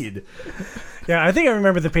read. Yeah, I think I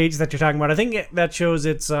remember the page that you're talking about. I think that shows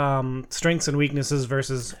its strengths and weaknesses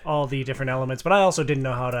versus all the different elements. But I also didn't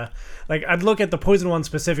know how to... Like, I'd look at the poison one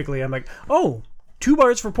specifically. I'm like, oh, 2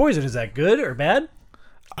 bars for poison. Is that good or bad?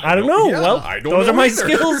 I don't know. Yeah, well, I don't those know are my either.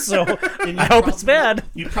 skills, so I hope it's bad.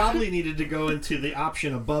 You probably needed to go into the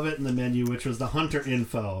option above it in the menu, which was the hunter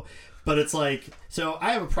info. But it's like, so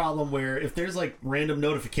I have a problem where if there's like random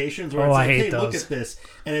notifications where it's like, hey, look at this,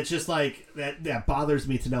 and it's just like, that bothers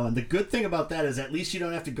me to know. And the good thing about that is at least you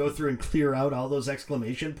don't have to go through and clear out all those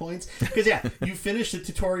exclamation points. Because yeah, you finish the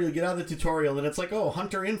tutorial, you get out of the tutorial, and it's like, oh,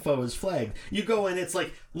 hunter info is flagged. You go in, it's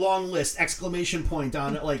like long list, exclamation point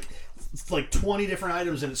on it, like 20 different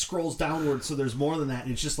items, and it scrolls downward, so there's more than that,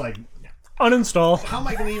 and it's just like... Uninstall. How am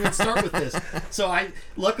I going to even start with this? So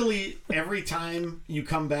luckily, every time you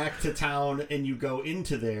come back to town and you go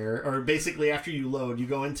into there, or basically after you load, you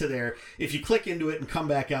go into there, if you click into it and come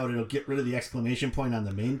back out, it'll get rid of the exclamation point on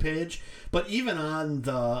the main page. But even on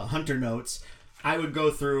the hunter notes, I would go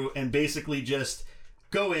through and basically just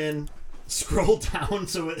go in, scroll down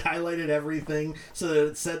so it highlighted everything so that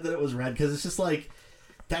it said that it was red, because it's just like,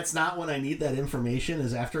 that's not when I need that information,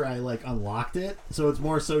 is after I like unlocked it. So it's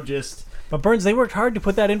more so just... But Burns, they worked hard to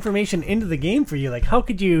put that information into the game for you. Like, how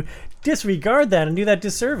could you disregard that and do that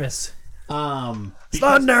disservice? It's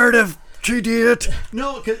not narrative, idiot.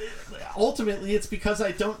 No, because ultimately it's because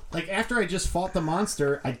I don't... Like, after I just fought the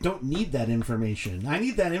monster, I don't need that information. I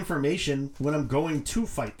need that information when I'm going to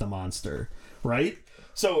fight the monster, right?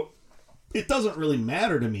 So it doesn't really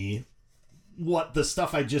matter to me what the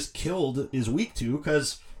stuff I just killed is weak to,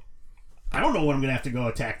 because I don't know when I'm going to have to go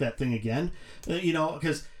attack that thing again.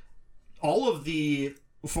 Because... all of the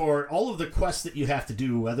quests that you have to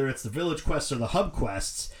do, whether it's the village quests or the hub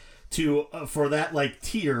quests, for that like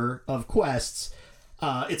tier of quests,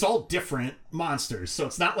 it's all different monsters. So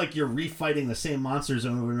it's not like you're refighting the same monsters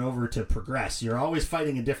over and over to progress. You're always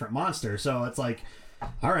fighting a different monster. So it's like,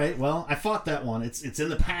 all right, well, I fought that one. It's in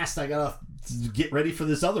the past. I gotta get ready for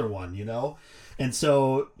this other one, And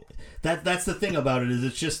so that's the thing about it,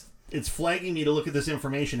 is it's flagging me to look at this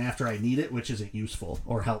information after I need it, which isn't useful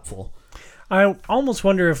or helpful. I almost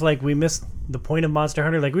wonder if like we missed the point of Monster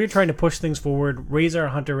Hunter. Like, we were trying to push things forward, raise our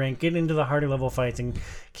hunter rank, get into the harder level fights, and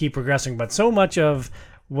keep progressing. But so much of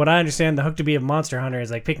what I understand the hook to be of Monster Hunter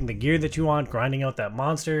is like picking the gear that you want, grinding out that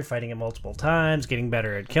monster, fighting it multiple times, getting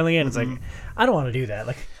better at killing it. It's like, I don't want to do that.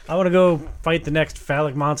 Like, I want to go fight the next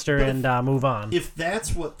phallic monster and move on. If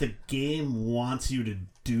that's what the game wants you to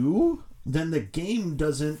do, then the game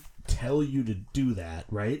doesn't tell you to do that,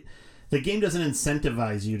 right? The game doesn't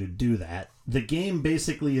incentivize you to do that. The game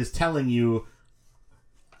basically is telling you,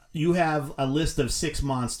 you have a list of 6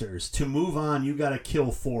 monsters. To move on, you got to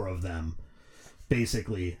kill 4 of them,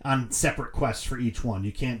 basically, on separate quests for each one.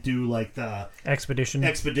 You can't do like the expedition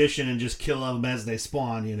and just kill them as they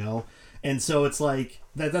spawn, And so it's like,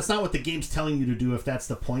 that's not what the game's telling you to do if that's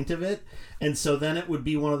the point of it. And so then it would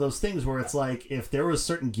be one of those things where it's like, if there was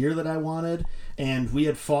certain gear that I wanted, and we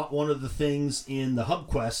had fought one of the things in the hub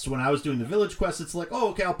quests, when I was doing the village quests, it's like, oh,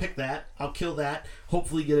 okay, I'll pick that. I'll kill that.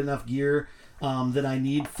 Hopefully get enough gear that I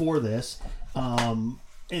need for this. And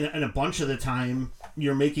a bunch of the time,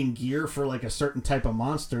 you're making gear for like a certain type of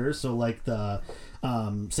monster. So like the...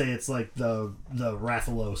 say it's like the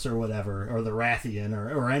Rathalos or whatever, or the Rathian,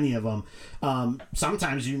 or any of them.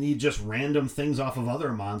 Sometimes you need just random things off of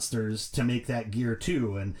other monsters to make that gear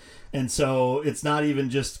too, and so it's not even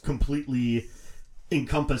just completely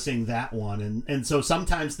encompassing that one. And so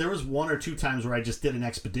sometimes there was 1 or 2 times where I just did an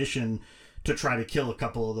expedition to try to kill a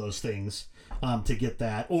couple of those things to get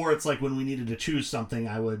that. Or it's like when we needed to choose something,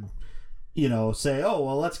 I would, say, oh,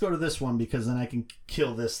 well, let's go to this one because then I can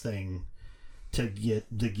kill this thing to get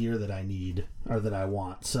the gear that I need or that I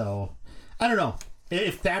want. So I don't know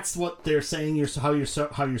if that's what they're saying. How you're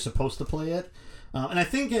supposed to play it. And I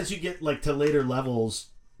think as you get like to later levels,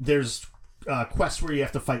 there's quests where you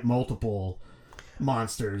have to fight multiple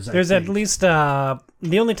monsters. There's at least the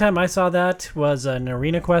only time I saw that was an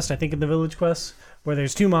arena quest. I think in the village quest where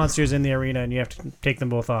there's 2 monsters in the arena and you have to take them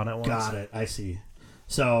both on at once. Got it. I see.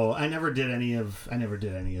 So I never did any of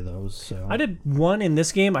those. So I did one in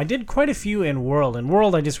this game. I did quite a few in World. In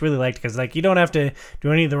World, I just really liked because like you don't have to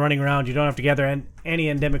do any of the running around. You don't have to gather any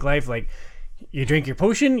endemic life. Like you drink your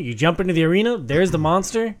potion, you jump into the arena. There's the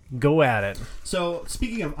monster. Go at it. So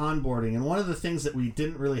speaking of onboarding, and one of the things that we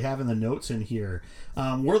didn't really have in the notes in here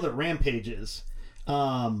were the rampages.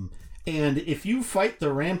 And if you fight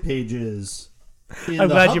the rampages, I'm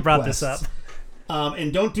glad you brought this up.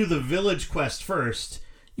 And don't do the village quest first,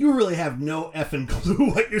 you really have no effing clue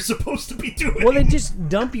what you're supposed to be doing. Well, they just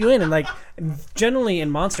dump you in, and like generally in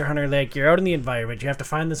Monster Hunter, like you're out in the environment, you have to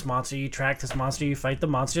find this monster, you track this monster, you fight the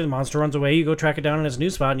monster runs away, you go track it down in its new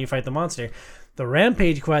spot, and you fight the monster. The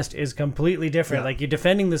Rampage quest is completely different. Yeah. Like you're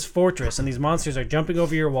defending this fortress, and these monsters are jumping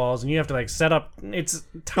over your walls, and you have to like set up. It's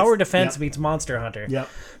tower defense meets Monster Hunter,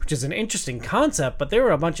 which is an interesting concept. But there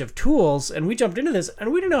were a bunch of tools, and we jumped into this,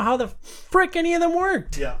 and we didn't know how the frick any of them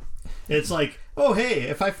worked. Yeah, it's like, oh hey,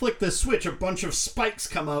 if I flick this switch, a bunch of spikes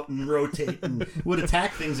come out and rotate and would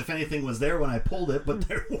attack things if anything was there when I pulled it, but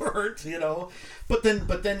there weren't, But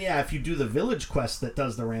then, yeah, if you do the village quest that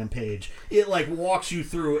does the rampage, it like walks you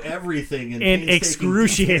through everything in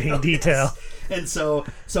excruciating detail. And so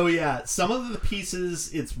yeah, some of the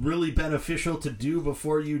pieces it's really beneficial to do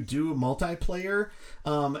before you do multiplayer,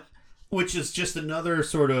 which is just another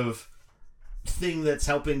sort of thing that's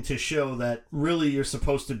helping to show that really you're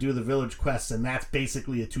supposed to do the village quests, and that's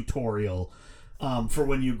basically a tutorial for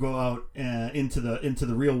when you go out into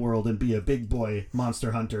the real world and be a big boy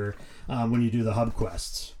monster hunter when you do the hub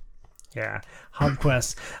quests. Yeah, hub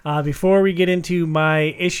quests. Before we get into my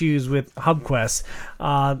issues with hub quests,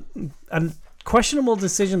 a questionable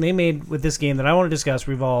decision they made with this game that I want to discuss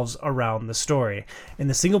revolves around the story. In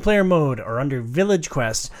the single-player mode or under village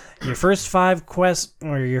quests, your first 5 quests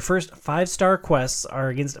or your first 5-star quests are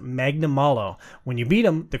against Magnamalo. When you beat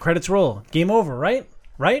them, the credits roll. Game over, right?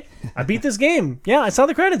 Right? I beat this game. Yeah, I saw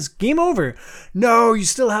the credits. Game over. No, you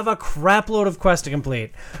still have a crap load of quests to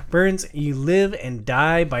complete. Burns, you live and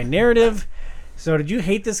die by narrative. So did you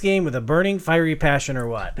hate this game with a burning, fiery passion or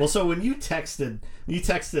what? Well, so when you texted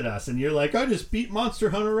us and you're like, I just beat Monster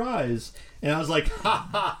Hunter Rise. And I was like, ha,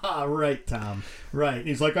 ha, ha, right, Tom. Right. And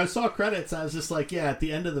he's like, I saw credits. I was just like, yeah, at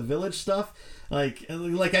the end of the village stuff, like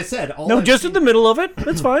I said. In the middle of it.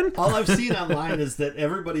 That's fine. All I've seen online is that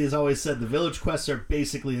everybody has always said the village quests are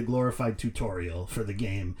basically a glorified tutorial for the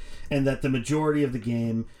game. And that the majority of the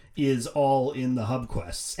game is all in the hub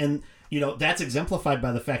quests. And that's exemplified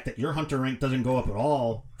by the fact that your hunter rank doesn't go up at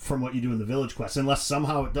all from what you do in the village quest, unless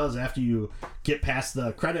somehow it does after you get past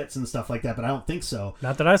the credits and stuff like that, but I don't think so.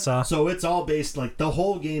 Not that I saw. So it's all based, like, the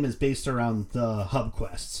whole game is based around the hub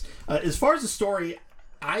quests. As far as the story,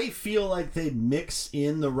 I feel like they mix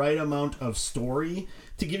in the right amount of story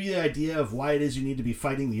to give you the idea of why it is you need to be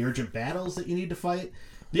fighting the urgent battles that you need to fight.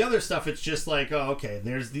 The other stuff, it's just like, oh, okay,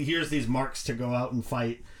 here's these marks to go out and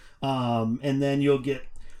fight, and then you'll get...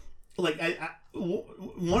 Like,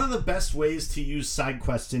 one of the best ways to use side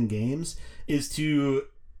quests in games is to,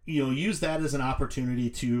 use that as an opportunity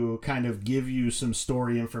to kind of give you some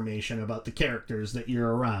story information about the characters that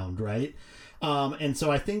you're around, right? And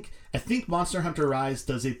so I think Monster Hunter Rise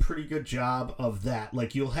does a pretty good job of that.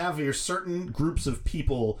 Like, you'll have your certain groups of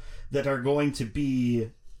people that are going to be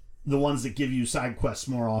the ones that give you side quests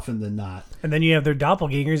more often than not. And then you have their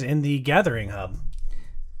doppelgangers in the Gathering Hub.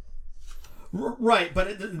 Right,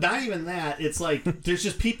 but not even that. It's like there's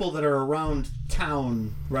just people that are around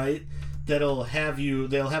town, right? They'll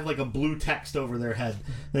have like a blue text over their head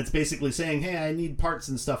that's basically saying, hey, I need parts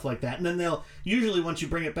and stuff like that. And then they'll usually, once you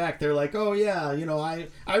bring it back, they're like, oh yeah,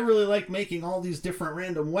 I really like making all these different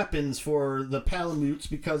random weapons for the Palamutes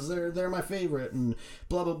because they're my favorite and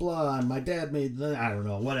blah blah blah, and my dad made I don't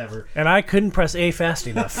know, whatever. And I couldn't press A fast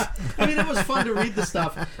enough. I mean, it was fun to read the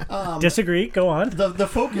stuff. Disagree, go on. The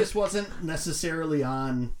focus wasn't necessarily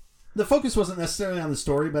on the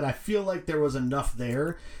story, but I feel like there was enough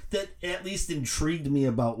there that at least intrigued me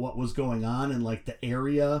about what was going on and like the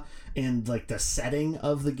area and like the setting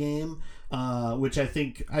of the game, which I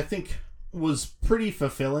think was pretty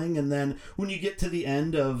fulfilling. And then when you get to the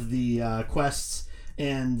end of the quests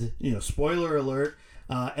and spoiler alert,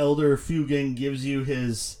 Elder Fugin gives you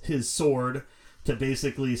his sword to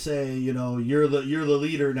basically say, you're the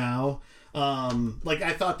leader now.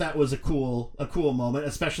 I thought that was a cool moment,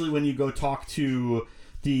 especially when you go talk to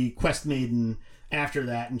the quest maiden after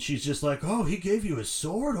that, and she's just like, oh, he gave you his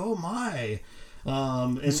sword? Oh my.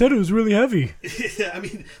 He said it was really heavy. I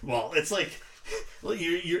mean, well, it's like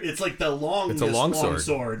it's like the longest it's a long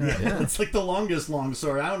sword. Yeah. It's like the longest long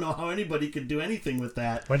sword. I don't know how anybody could do anything with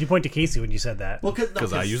that. Why'd you point to Casey when you said that? Well,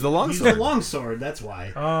 because I use the long sword. Use the long sword. That's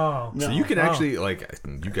why. Oh, no. So you can actually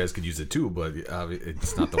you guys could use it too, but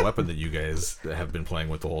it's not the weapon that you guys have been playing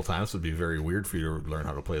with the whole time. So it'd be very weird for you to learn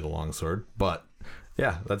how to play the long sword. But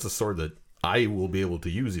yeah, that's a sword that I will be able to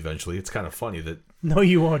use eventually. It's kind of funny that. No,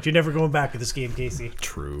 you won't. You're never going back to this game, Casey.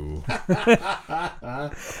 True.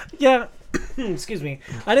 Yeah. Excuse me.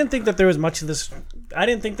 I didn't think that there was much of this. I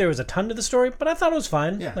didn't think there was a ton to the story, but I thought it was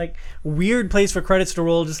fun. Yeah. Like, weird place for credits to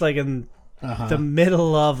roll, just like in the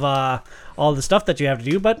middle of all the stuff that you have to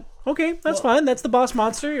do. But okay, that's fine. That's the boss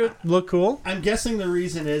monster. It looked cool. I'm guessing the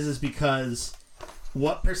reason is because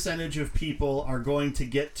what percentage of people are going to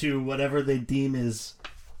get to whatever they deem is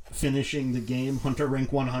finishing the game, Hunter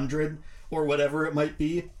Rank 100 or whatever it might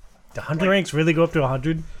be. The Hunter ranks really go up to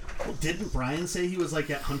 100? Well, didn't Brian say he was like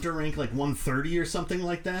at Hunter Rank like 130 or something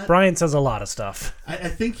like that? Brian says a lot of stuff. I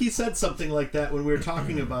think he said something like that when we were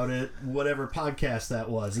talking about it, whatever podcast that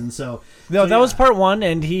was. And so that was part one,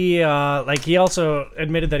 and he also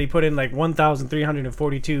admitted that he put in like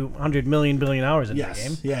 1,342 million billion hours into the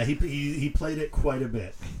game. Yeah, he played it quite a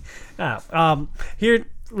bit. Here,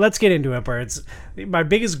 let's get into it, Birds. My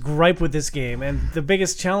biggest gripe with this game, and the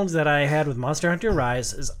biggest challenge that I had with Monster Hunter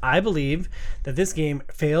Rise, is I believe that this game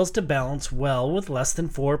fails to balance well with less than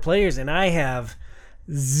 4 players, and I have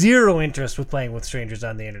zero interest with playing with strangers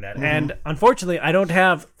on the internet. Mm-hmm. And unfortunately, I don't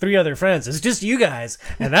have 3 other friends. It's just you guys,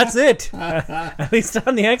 and that's it. At least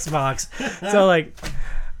on the Xbox. So,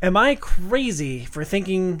 am I crazy for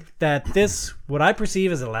thinking that this, what I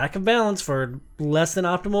perceive as a lack of balance for less than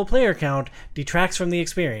optimal player count, detracts from the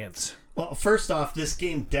experience? Well, first off, this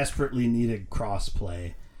game desperately needed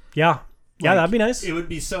cross-play. Yeah. Yeah, that'd be nice. It would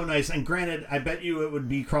be so nice. And granted, I bet you it would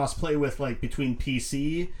be cross-play with, between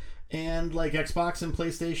PC and, Xbox and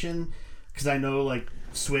PlayStation. Because I know,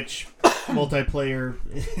 Switch multiplayer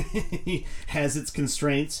has its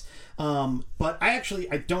constraints. But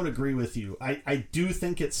I don't agree with you. I do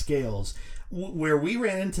think it scales. Where we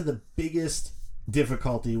ran into the biggest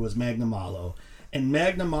difficulty was Magna Malo. And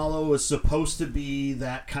Magna Malo was supposed to be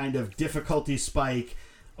that kind of difficulty spike.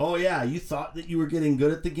 Oh yeah, you thought that you were getting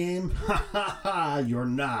good at the game? Ha ha ha, you're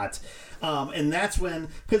not. And that's when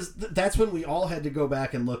we all had to go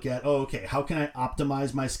back and look at, how can I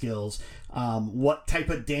optimize my skills? What type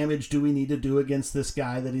of damage do we need to do against this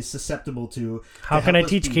guy that he's susceptible to? How can I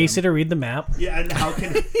teach Casey to read the map? Yeah, and how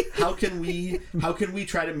can we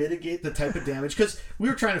try to mitigate the type of damage? Because we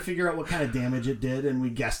were trying to figure out what kind of damage it did, and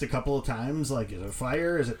we guessed a couple of times, is it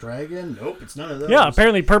fire? Is it dragon? Nope, it's none of those. Yeah,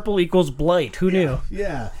 apparently purple equals blight. Who knew?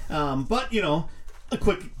 Yeah, but a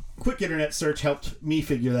quick internet search helped me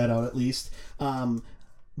figure that out at least.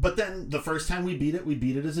 But then the first time we beat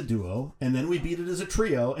it as a duo, and then we beat it as a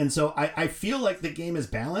trio. And so I feel like the game is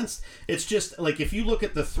balanced. It's just if you look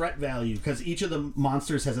at the threat value, because each of the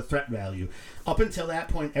monsters has a threat value. Up until that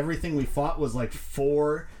point, everything we fought was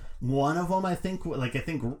 4. One of them, I think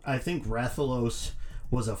Rathalos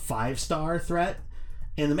was a 5-star threat.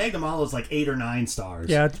 And the Magna Malo is 8 or 9 stars.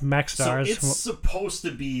 Yeah, it's max stars. So it's supposed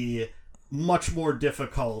to be much more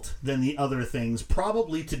difficult than the other things,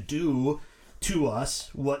 probably to do to us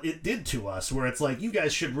what it did to us, where it's you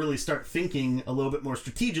guys should really start thinking a little bit more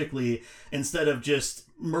strategically instead of just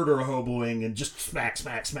murder hoboing and just smack.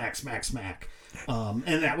 And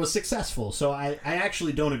that was successful. So I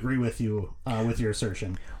actually don't agree with you with your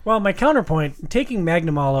assertion. Well, my counterpoint, taking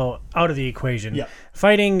Magna Malo out of the equation, yep.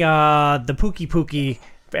 Fighting the Pookie Pookie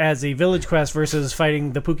as a village quest versus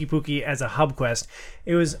fighting the Pookie Pookie as a hub quest,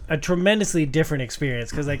 it was a tremendously different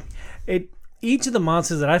experience, because each of the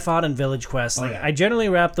monsters that I fought in Village Quest, I generally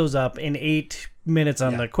wrap those up in 8 minutes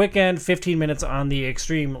on the quick end, 15 minutes on the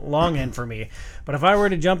extreme long end for me. But if I were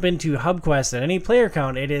to jump into Hub Quest at any player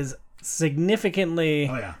count, it is significantly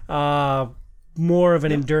more of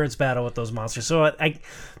an endurance battle with those monsters. So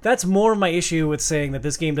that's more of my issue with saying that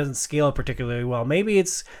this game doesn't scale particularly well. Maybe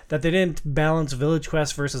it's that they didn't balance Village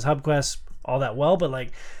Quest versus Hub Quest all that well, but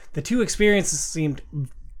the two experiences seemed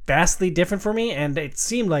vastly different for me, and it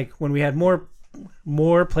seemed like when we had more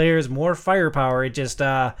players, more firepower, it just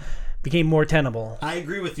became more tenable. I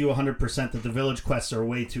agree with you 100% that the village quests are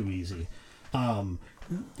way too easy.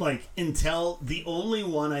 like until the only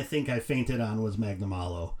one I think I fainted on was Magnum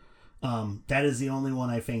Alo. That is the only one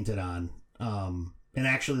I fainted on. And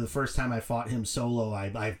actually, the first time I fought him solo,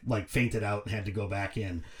 I like fainted out and had to go back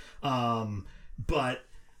in. But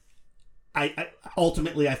I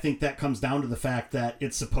ultimately I think that comes down to the fact that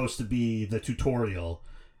it's supposed to be the tutorial,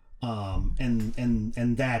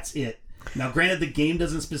 and that's it. Now, granted, the game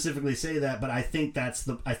doesn't specifically say that, but I think that's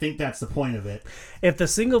the point of it. If the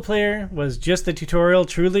single player was just the tutorial,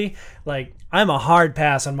 truly, like, I'm a hard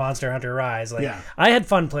pass on Monster Hunter Rise. Like, Yeah. I had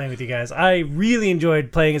fun playing with you guys. I really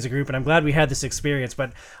enjoyed playing as a group, and I'm glad we had this experience.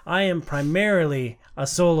 But I am primarily a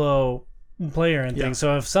solo player and things.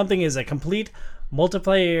 So if something is a complete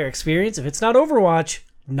multiplayer experience, if it's not Overwatch,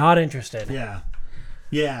 not interested.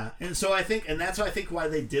 Yeah, and so I think, and that's why I think why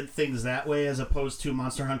they did things that way as opposed to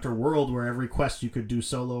Monster Hunter World, where every quest you could do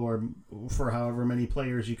solo or for however many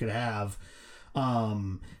players you could have,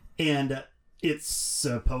 and it's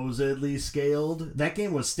supposedly scaled. That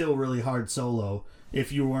game was still really hard solo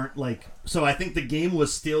if you weren't like. So I think the game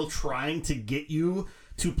was still trying to get you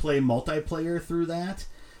to play multiplayer through that.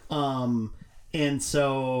 And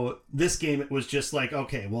so this game, it was just like,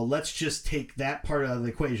 okay, well, let's just take that part out of the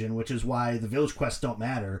equation, which is why the village quests don't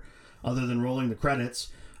matter other than rolling the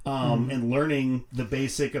credits and learning the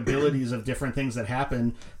basic abilities of different things that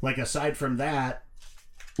happen. Like, aside from that,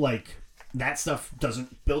 like, that stuff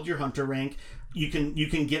doesn't build your hunter rank. You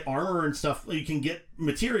can get armor and stuff. You can get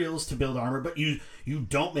materials to build armor, but you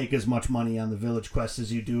don't make as much money on the village quests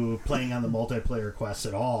as you do playing on the multiplayer quests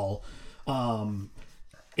at all.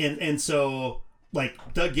 And so,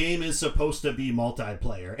 like, the game is supposed to be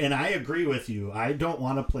multiplayer. And I agree with you. I don't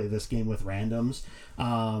want to play this game with randoms.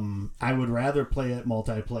 I would rather play it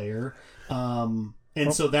multiplayer.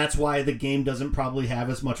 So that's why the game doesn't probably have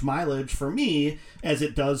as much mileage for me as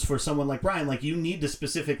it does for someone like Brian. Like, you need to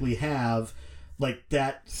specifically have, like,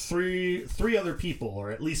 that three other people, or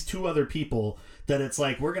at least 2 other people, that it's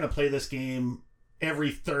like, we're going to play this game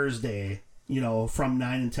every Thursday, from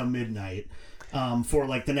 9 until midnight. For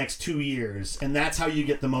like the next 2 years, and that's how you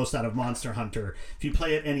get the most out of Monster Hunter. If you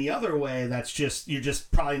play it any other way, you're just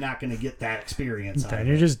probably not going to get that experience. Then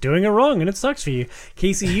you're just doing it wrong, and it sucks for you.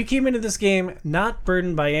 Casey, you came into this game not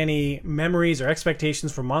burdened by any memories or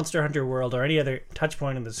expectations from Monster Hunter World or any other touch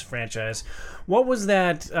point in this franchise. What was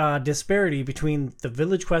that disparity between the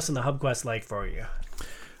village quest and the hub quest like for you?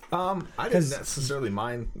 I didn't necessarily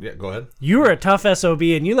mind. Yeah, go ahead. You were a tough SOB,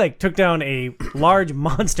 and you took down a large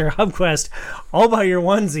monster hub quest all by your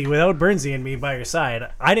onesie without Burnsy and me by your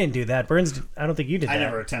side. I didn't do that. Burns, I don't think you did that. I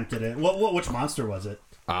never attempted it. Which monster was it?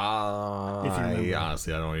 Honestly,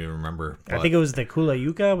 I don't even remember. I think it was the Kula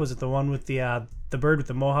Yuka. Was it the one with the bird with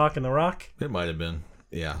the mohawk and the rock? It might have been.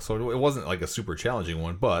 Yeah. So it wasn't like a super challenging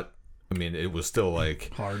one, but I mean, it was still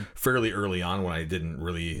like hard, fairly early on when I didn't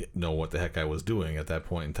really know what the heck I was doing at that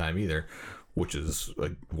point in time either, which is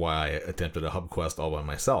like why I attempted a hub quest all by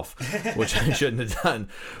myself, which I shouldn't have done.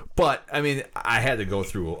 But I mean, I had to go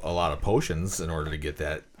through a lot of potions in order to get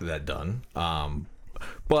that done.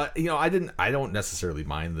 But I don't necessarily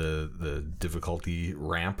mind the difficulty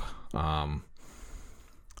ramp,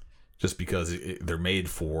 just because they're made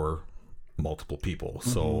for multiple people,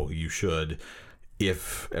 so you should.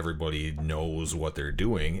 If everybody knows what they're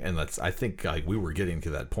doing, and I think like we were getting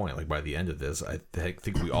to that point, like by the end of this, I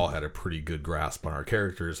think we all had a pretty good grasp on our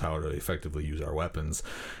characters, how to effectively use our weapons,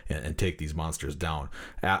 and take these monsters down.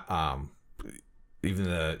 Even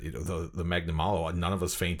the Magnum Alo, none of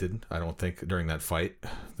us fainted, I don't think, during that fight,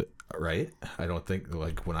 right? I don't think,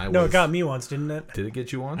 like, when I was... No, it got me once, didn't it? Did it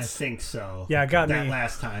get you once? I think so. Yeah, it got me. That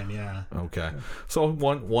last time, yeah. Okay. So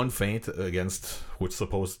one feint against, which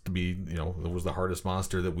supposed to be, it was the hardest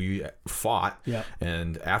monster that we fought. Yeah.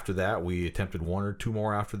 And after that, we attempted 1 or 2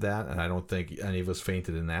 more after that, and I don't think any of us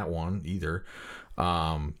fainted in that one either.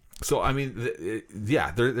 So, I mean,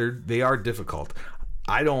 they are difficult.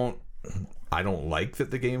 I don't like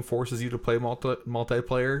that the game forces you to play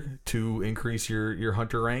multiplayer to increase your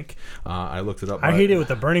hunter rank. I looked it up. I hate it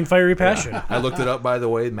with a burning fiery passion. I looked it up, by the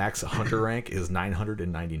way. Max hunter rank is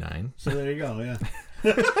 999. So there you go, yeah.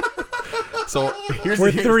 So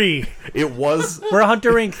we're 3. It was... We're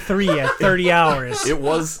hunter rank 3 at 30 hours. It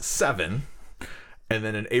was 7. And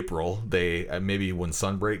then in April, they... maybe when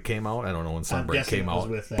Sunbreak came out. I don't know when Sunbreak came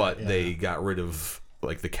out. They got rid of...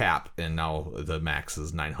 like the cap, and now the max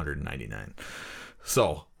is 999.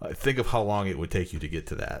 So think of how long it would take you to get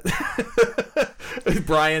to that.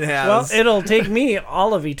 Brian has. Well, it'll take me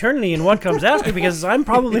all of eternity in what comes after because I'm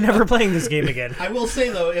probably never playing this game again. I will say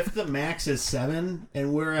though, if the max is 7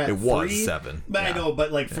 and we're at 3, was 7. But I know,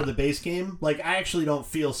 but like for the base game, like I actually don't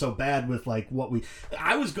feel so bad with like what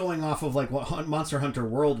I was going off of like what Monster Hunter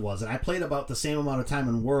World was, and I played about the same amount of time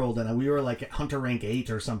in World, and we were like at Hunter rank 8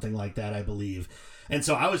 or something like that, I believe. And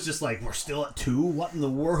so I was just like, we're still at 2? What in the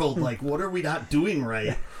world? Like, what are we not doing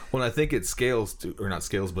right? Well, I think it scales to, or not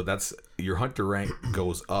scales, but that's your hunter rank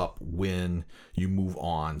goes up when you move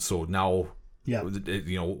on. So now,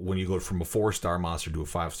 when you go from a 4-star monster to a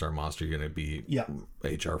 5-star monster, you're going to be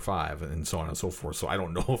HR5 and so on and so forth. So I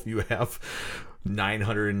don't know if you have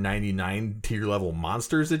 999 tier level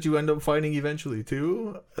monsters that you end up fighting eventually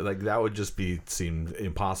too. Like that would just seem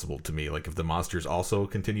impossible to me. Like if the monsters also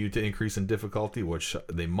continue to increase in difficulty, which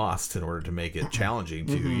they must in order to make it challenging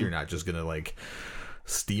to you, you're not just going to like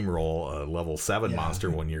steamroll a level 7 monster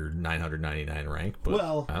when you're 999 rank. But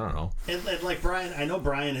well, I don't know. And like Brian, I know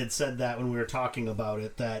Brian had said that when we were talking about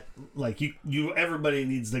it, that like you everybody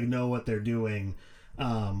needs to know what they're doing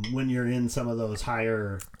when you're in some of those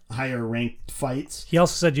higher ranked fights. He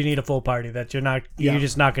also said you need a full party, that you're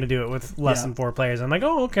just not going to do it with less than 4 players. I'm like,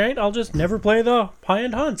 oh, okay, I'll just never play the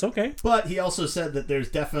high-end hunts, okay. But he also said that there's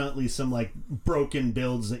definitely some like broken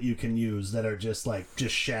builds that you can use that are just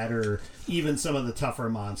shatter even some of the tougher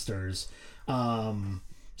monsters.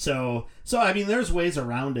 So I mean, there's ways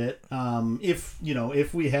around it.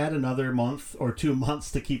 If we had another month or 2 months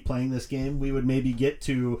to keep playing this game, we would maybe get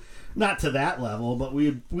to, not to that level, but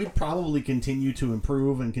we'd probably continue to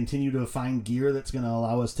improve and continue to find gear that's going to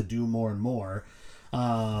allow us to do more and more.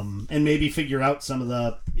 And maybe figure out some of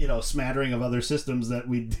the, smattering of other systems that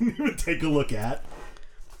we didn't even take a look at.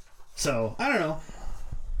 So, I don't know.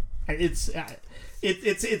 It's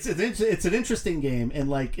an interesting game, and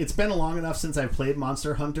like it's been long enough since I've played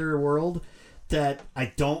Monster Hunter World that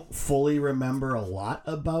I don't fully remember a lot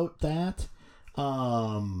about that.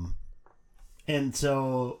 And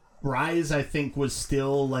so Rise, I think, was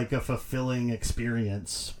still like a fulfilling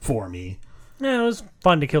experience for me. Yeah, it was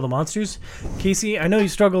fun to kill the monsters. Casey, I know you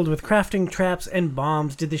struggled with crafting traps and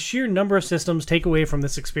bombs. Did the sheer number of systems take away from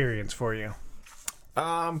this experience for you?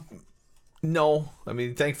 No. I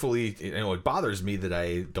mean, thankfully, it bothers me that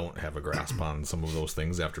I don't have a grasp on some of those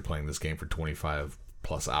things after playing this game for 25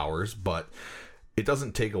 plus hours, but it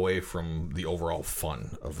doesn't take away from the overall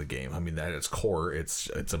fun of the game. I mean, at its core,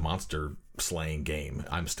 it's a monster slaying game.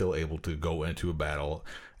 I'm still able to go into a battle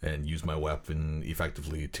and use my weapon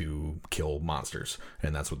effectively to kill monsters,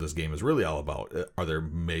 and that's what this game is really all about. Are there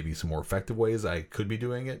maybe some more effective ways I could be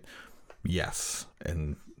doing it? Yes,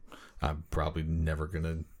 and I'm probably never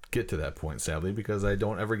gonna get to that point, sadly, because I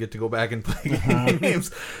don't ever get to go back and play games.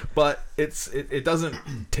 But it doesn't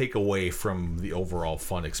take away from the overall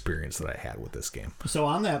fun experience that I had with this game. So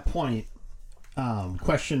on that point,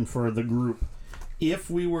 question for the group: if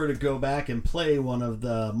we were to go back and play one of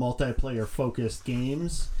the multiplayer focused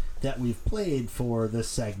games that we've played for this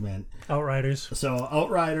segment, Outriders. So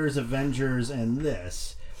Outriders, Avengers, and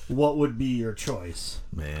this, what would be your choice?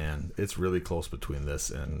 Man, it's really close between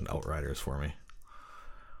this and Outriders for me.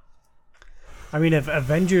 I mean, if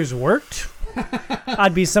Avengers worked,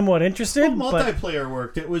 I'd be somewhat interested. Well, multiplayer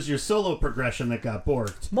worked. It was your solo progression that got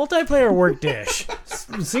borked. Multiplayer worked-ish.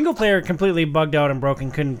 Single player completely bugged out and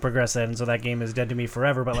broken, couldn't progress that, and so that game is dead to me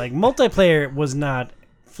forever. But like multiplayer was not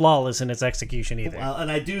flawless in its execution either. Well, and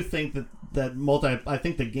I do think I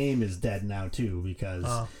think the game is dead now too, because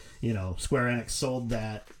Square Enix sold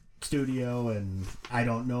that studio, and I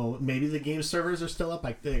don't know. Maybe the game servers are still up.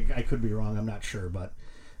 I could be wrong. I'm not sure, but.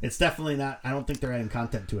 It's definitely not. I don't think they're adding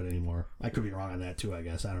content to it anymore. I could be wrong on that too. I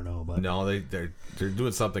guess I don't know, but no, they're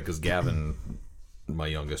doing something because Gavin, my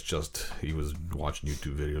youngest, he was watching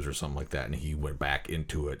YouTube videos or something like that, and he went back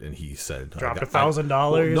into it and he said dropped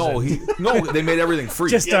 $1,000. No, they made everything free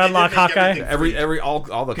just to unlock Hawkeye.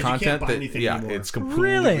 All the content it's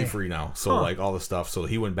completely free now. So like all the stuff. So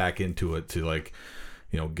he went back into it to like.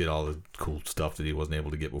 Get all the cool stuff that he wasn't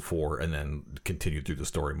able to get before, and then continue through the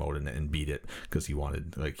story mode and beat it because he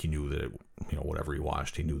wanted, he knew that it, whatever he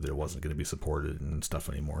watched, he knew that it wasn't going to be supported and stuff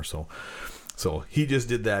anymore. So he just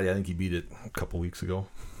did that. I think he beat it a couple weeks ago.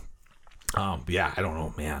 But yeah, I don't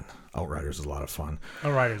know, man. Outriders is a lot of fun.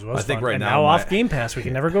 Outriders was I think fun. right and now off Game Pass, we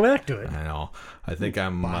can never go back to it. I know. I think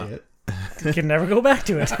I'm. Buy it. We can never go back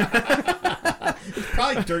to it. It's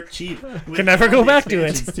probably dirt cheap. Can never go back to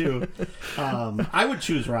it. Too. I would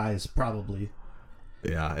choose Rise, probably.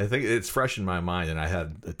 Yeah, I think it's fresh in my mind, and I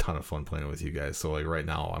had a ton of fun playing with you guys. So like right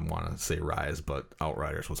now, I want to say Rise, but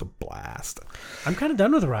Outriders was a blast. I'm kind of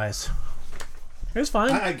done with Rise. It was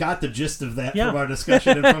fine. I got the gist of that from our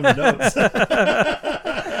discussion and from the notes.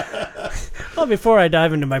 Well, before I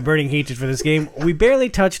dive into my burning hatred for this game, we barely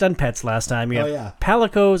touched on pets last time. You have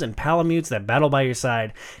palicos and palamutes that battle by your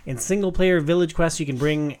side. In single-player village quests, you can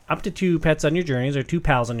bring up to 2 pets on your journeys, or 2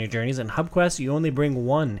 pals on your journeys. In hub quests, you only bring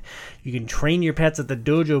 1. You can train your pets at the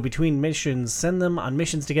dojo between missions, send them on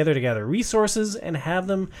missions together to gather resources, and have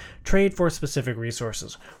them trade for specific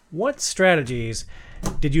resources. What strategies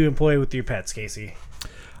did you employ with your pets, Casey?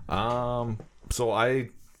 So I,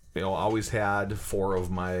 always had 4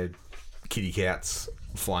 of my kitty cats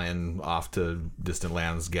flying off to distant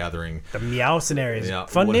lands gathering the Meowcenaries.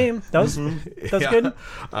 Fun name. That was good.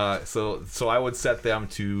 So I would set them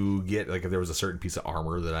to get, like, if there was a certain piece of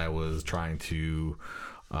armor that I was trying to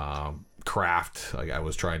craft, like I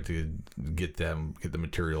was trying to get the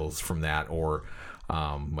materials from that, or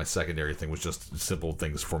my secondary thing was just simple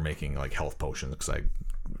things for making like health potions, because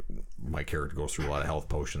my character goes through a lot of health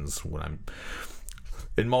potions when I'm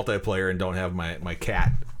in multiplayer and don't have my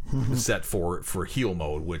cat set for heal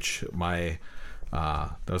mode, which that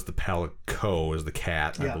was the Palico is the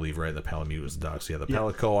cat, I believe, right? The Palamute was the dog. So the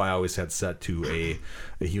Palico I always had set to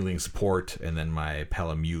a healing support, and then my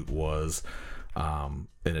Palamute was an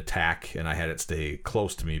attack, and I had it stay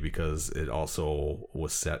close to me because it also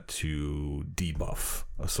was set to debuff.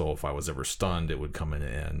 So if I was ever stunned, it would come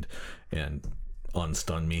in and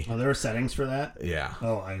unstun me. Oh, there were settings for that? Yeah.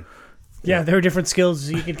 Yeah, there were different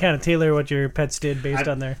skills. You could kind of tailor what your pets did based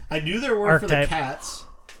on their I knew there were archetype. For the cats.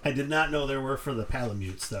 I did not know there were for the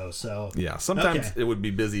Palamutes, though. So yeah, sometimes it would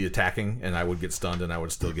be busy attacking, and I would get stunned, and I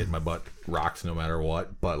would still get my butt rocked no matter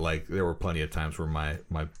what. But like, there were plenty of times where my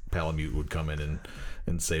Palamute would come in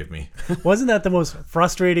and save me. Wasn't that the most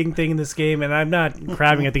frustrating thing in this game? And I'm not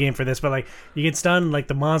crabbing at the game for this, but like, you get stunned, like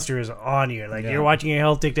the monster is on you. Like you're watching your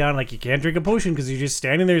health tick down, like you can't drink a potion because you're just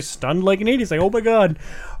standing there stunned like an idiot. It's like, oh my god,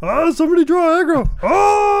 somebody draw aggro.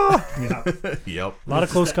 Yep. A lot of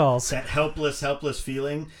close calls. That helpless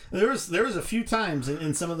feeling. There was a few times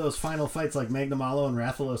in some of those final fights, like Magnamalo and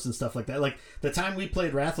Rathalos and stuff like that. Like the time we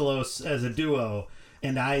played Rathalos as a duo,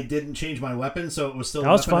 and I didn't change my weapon, so it was still that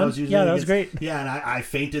was fun. I was using. Yeah, that was great. Yeah, and I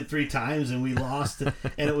fainted 3 times, and we lost. And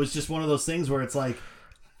it was just one of those things where it's like,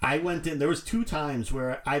 I went in. There was 2 times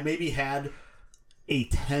where I maybe had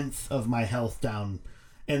 1/10 of my health down,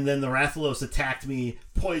 and then the Rathalos attacked me,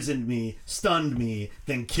 poisoned me, stunned me,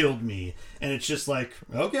 then killed me. And it's just like,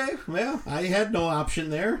 okay, well, I had no option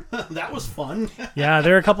there. That was fun. Yeah,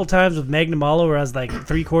 there were a couple times with Magnamalo where I was like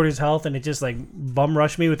 3/4 health, and it just like bum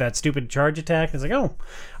rushed me with that stupid charge attack. It's like, oh,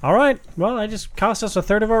 all right, well, I just cost us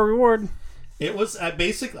 1/3 of our reward. It was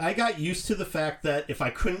I got used to the fact that if I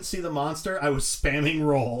couldn't see the monster, I was spamming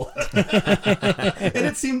roll. And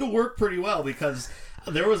it seemed to work pretty well, because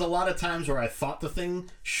there was a lot of times where I thought the thing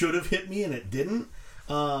should have hit me and it didn't.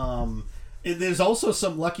 There's also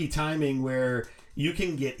some lucky timing where you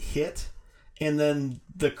can get hit and then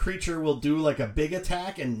the creature will do like a big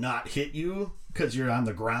attack and not hit you because you're on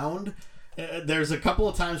the ground. There's a couple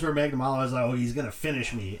of times where Magnamalo was like, oh, he's going to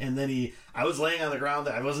finish me. And then I was laying on the ground,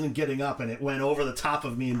 I wasn't getting up, and it went over the top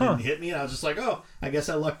of me and didn't hit me. And I was just like, oh, I guess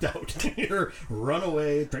I lucked out. Here, run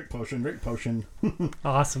away, drink potion.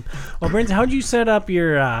 Awesome. Well, Brent, how'd you set up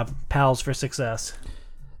your pals for success?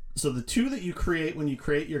 So the 2 that you create when you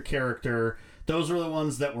create your character, those were the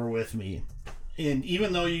ones that were with me. And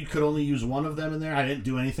even though you could only use one of them in there, I didn't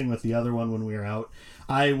do anything with the other one when we were out.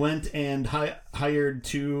 I went and hired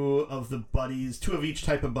 2 of the buddies, 2 of each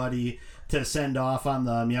type of buddy, to send off on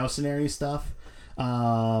the Meowcenary stuff.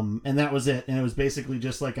 And that was it. And it was basically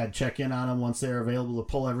just like I'd check in on them once they were available to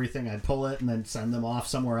pull everything. I'd pull it and then send them off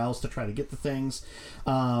somewhere else to try to get the things.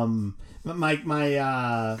 My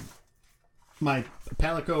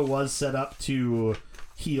Palico was set up to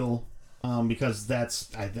heal, because that's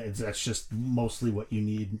just mostly what you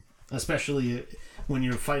need, especially when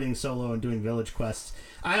you're fighting solo and doing village quests.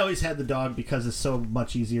 I always had the dog because it's so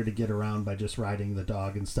much easier to get around by just riding the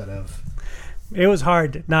dog instead of... It was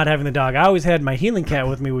hard not having the dog. I always had my healing cat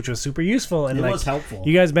with me, which was super useful. And it like, was helpful.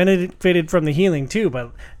 You guys benefited from the healing too,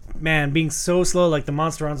 but man, being so slow, like the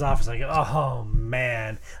monster runs off, it's like, oh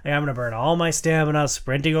man, like, I'm gonna burn all my stamina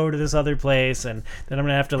sprinting over to this other place, and then I'm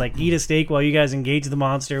gonna have to like eat a steak while you guys engage the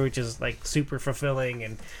monster, which is like super fulfilling.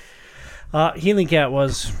 And healing cat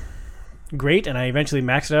was great, and I eventually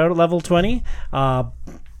maxed it out at level 20.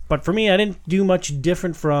 But for me, I didn't do much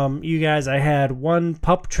different from you guys. I had 1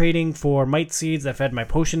 pup trading for might seeds that fed my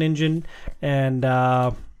potion engine, and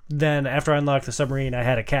then after I unlocked the submarine, I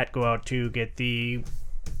had a cat go out to get the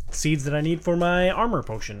seeds that I need for my armor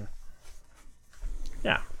potion.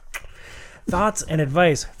 Yeah. thoughts and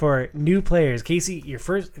advice for new players. Casey, your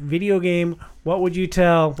first video game, what would you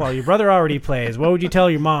tell? Well, your brother already plays. What would you tell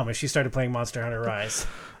your mom if she started playing Monster Hunter Rise?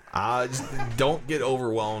 Just don't get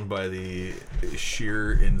overwhelmed by the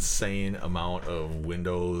sheer insane amount of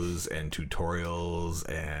windows and tutorials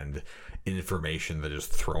and information that is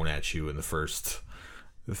thrown at you in the first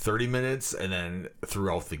 30 minutes and then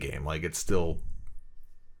throughout the game. Like, it's still,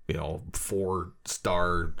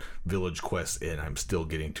 4-star village quests in. I'm still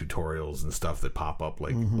getting tutorials and stuff that pop up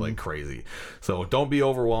like crazy. So don't be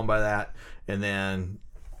overwhelmed by that. And then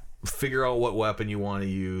figure out what weapon you want to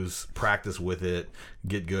use, practice with it,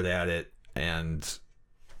 get good at it, and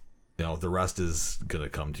the rest is gonna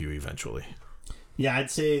come to you eventually. Yeah,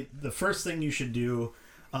 I'd say the first thing you should do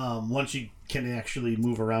once you can actually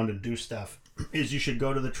move around and do stuff is you should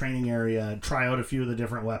go to the training area and try out a few of the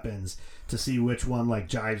different weapons to see which one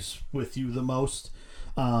jives with you the most.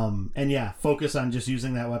 And yeah, focus on just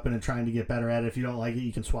using that weapon and trying to get better at it. If you don't like it,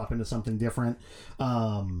 you can swap into something different.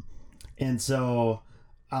 And so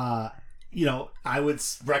I would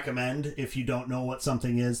recommend, if you don't know what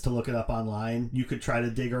something is, to look it up online. You could try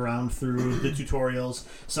to dig around through the tutorials.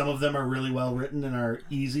 Some of them are really well written and are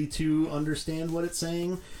easy to understand what it's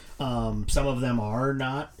saying. Some of them are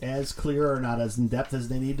not as clear or not as in-depth as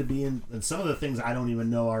they need to be. And some of the things I don't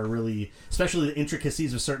even know are really, especially the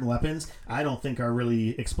intricacies of certain weapons, I don't think are really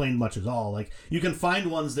explained much at all. Like, you can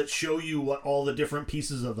find ones that show you what all the different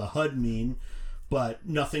pieces of the HUD mean, but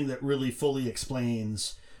nothing that really fully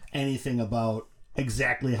explains anything about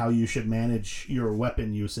exactly how you should manage your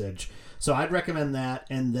weapon usage. So I'd recommend that.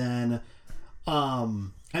 And then,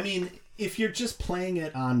 if you're just playing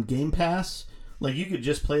it on Game Pass, you could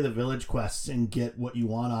just play the village quests and get what you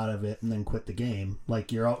want out of it and then quit the game.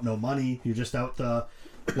 You're out no money. You're just out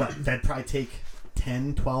that'd probably take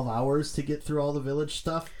 10, 12 hours to get through all the village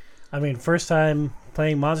stuff. First time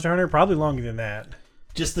playing Monster Hunter, probably longer than that.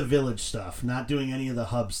 Just the village stuff, not doing any of the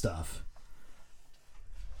hub stuff.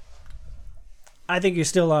 I think you're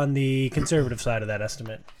still on the conservative side of that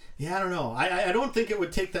estimate. Yeah, I don't know. I don't think it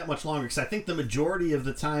would take that much longer, because I think the majority of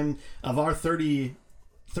the time of our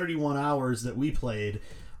 31 hours that we played,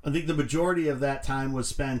 I think the majority of that time was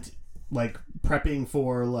spent prepping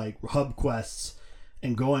for hub quests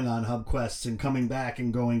and going on hub quests and coming back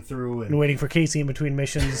and going through and waiting for Casey in between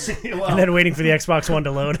missions and then waiting for the Xbox One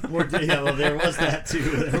to load. There was that too.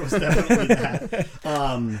 There was definitely that.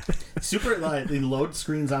 The load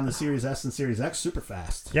screens on the Series S and Series X super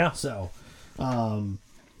fast. Yeah. So,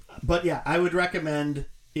 but yeah, I would recommend,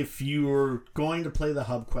 if you're going to play the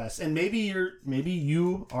hub quests, and maybe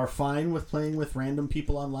you are fine with playing with random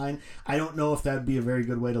people online. I don't know if that would be a very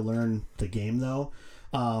good way to learn the game, though.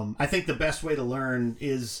 I think the best way to learn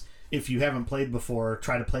is, if you haven't played before,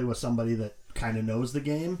 try to play with somebody that kind of knows the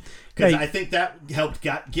game. Because I think that helped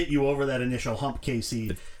get you over that initial hump,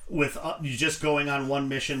 Casey, with you just going on one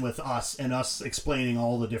mission with us and us explaining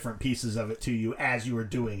all the different pieces of it to you as you were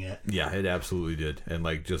doing it. Yeah, it absolutely did. And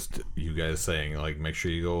just you guys saying, make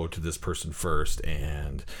sure you go to this person first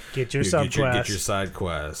and get your sub quests. Get your side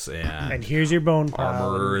quests, and here's your bone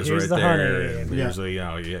pile. Armor is here's right the there. honey. And here's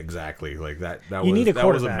exactly that. You need a that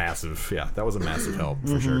was a quarterback. massive help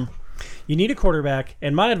for sure. You need a quarterback,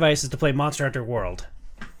 and my advice is to play Monster Hunter World.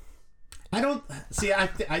 I don't see.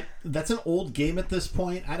 I that's an old game at this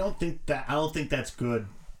point. I don't think that's good.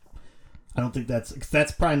 I don't think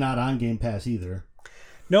that's probably not on Game Pass either.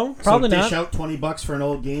 No, probably so not. Dish out $20 for an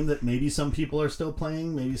old game that maybe some people are still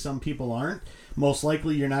playing, maybe some people aren't. Most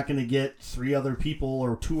likely, you're not going to get 3 other people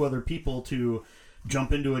or 2 other people to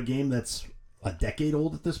jump into a game that's a decade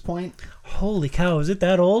old at this point. Holy cow! Is it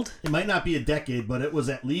that old? It might not be a decade, but it was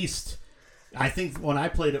at least. I think when I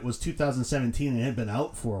played it was 2017 and it had been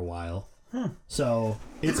out for a while. So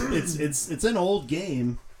it's an old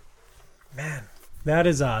game. Man, that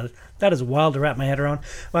is wild to wrap my head around.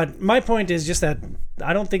 But my point is just that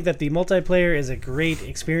I don't think that the multiplayer is a great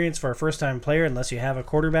experience for a first-time player unless you have a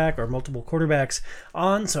quarterback or multiple quarterbacks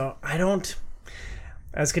on. So I don't.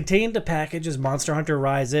 As contained a package as Monster Hunter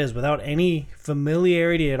Rise is, without any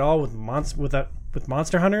familiarity at all with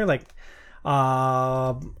Monster Hunter,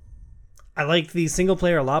 I like the single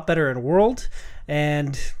player a lot better in World,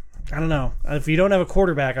 and I don't know. If you don't have a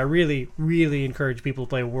quarterback, I really, really encourage people to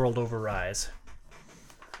play World over Rise.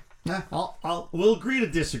 Yeah, we'll agree to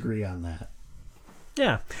disagree on that.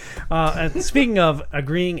 Yeah. And speaking of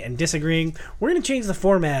agreeing and disagreeing, we're going to change the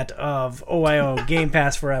format of OiO Game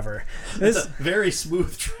Pass Forever. That's a very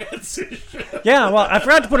smooth transition. Yeah, well, I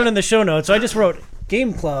forgot to put it in the show notes, so I just wrote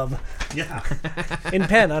Game Club in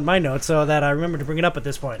pen on my notes so that I remember to bring it up at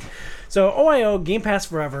this point. So OiO Game Pass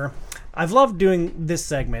Forever. I've loved doing this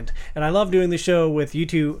segment, and I love doing the show with you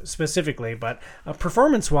two specifically, but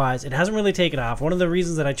performance-wise, it hasn't really taken off. One of the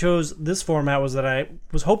reasons that I chose this format was that I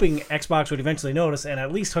was hoping Xbox would eventually notice and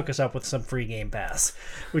at least hook us up with some free Game Pass,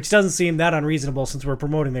 which doesn't seem that unreasonable since we're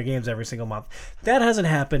promoting their games every single month. That hasn't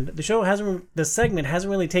happened. The segment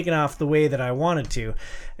hasn't really taken off the way that I wanted to,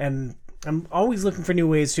 and I'm always looking for new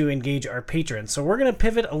ways to engage our patrons. So we're going to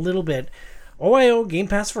pivot a little bit. OiO Game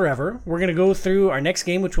Pass Forever. We're going to go through our next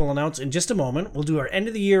game, which we'll announce in just a moment. We'll do our end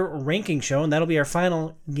of the year ranking show, and that'll be our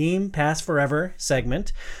final Game Pass Forever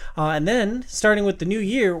segment. And then, starting with the new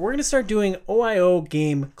year, we're going to start doing OiO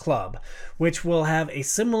Game Club, which will have a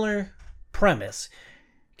similar premise.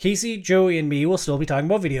 Casey, Joey, and me will still be talking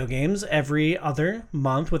about video games every other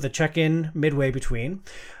month with a check-in midway between.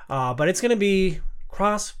 But it's going to be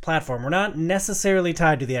cross-platform. We're not necessarily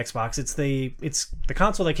tied to the Xbox. It's the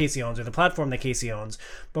console that Casey owns or the platform that Casey owns.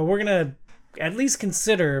 But we're gonna at least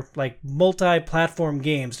consider like multi-platform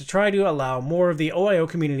games to try to allow more of the OiO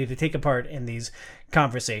community to take a part in these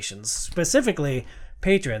conversations. Specifically,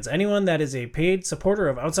 patrons. Anyone that is a paid supporter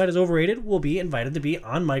of Outside is Overrated will be invited to be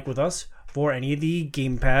on mic with us for any of the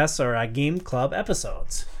Game Pass or Game Club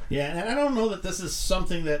episodes. Yeah, and I don't know that this is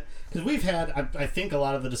something that, because we've had, I think a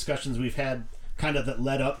lot of the discussions we've had kind of that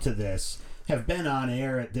led up to this have been on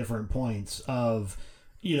air at different points of,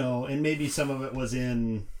 and maybe some of it was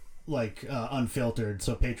in like unfiltered,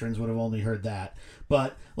 so patrons would have only heard that.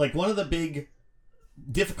 But like one of the big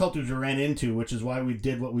difficulties we ran into, which is why we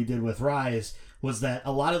did what we did with Rise, was that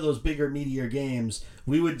a lot of those bigger, meatier games,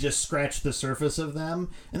 we would just scratch the surface of them.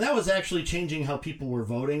 And that was actually changing how people were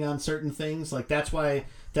voting on certain things. Like that's why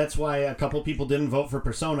a couple people didn't vote for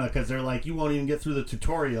Persona, because they're like, you won't even get through the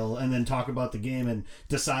tutorial and then talk about the game and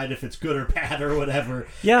decide if it's good or bad or whatever.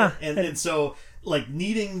 Yeah. And so like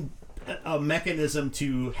needing a mechanism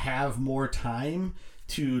to have more time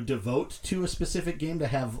to devote to a specific game, to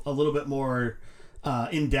have a little bit more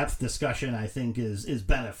in-depth discussion, I think is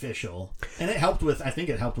beneficial. And I think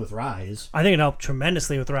it helped with Rise. I think it helped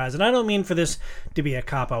tremendously with Rise. And I don't mean for this to be a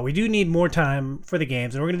cop-out. We do need more time for the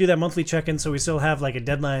games, and we're going to do that monthly check-in, so we still have like a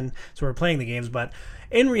deadline, so we're playing the games. But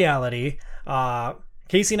in reality,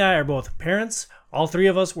 Casey and I are both parents. All three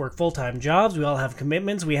of us work full-time jobs. We all have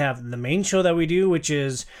commitments. We have the main show that we do, which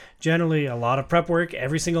is generally a lot of prep work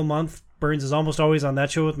every single month. Burns is almost always on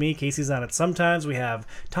that show with me. Casey's on it sometimes. We have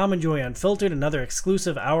Tom and Joy Unfiltered, another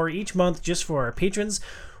exclusive hour each month just for our patrons.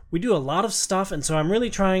 We do a lot of stuff, and so I'm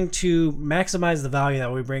really trying to maximize the value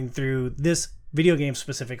that we bring through this video game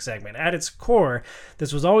specific segment. At its core,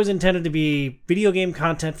 this was always intended to be video game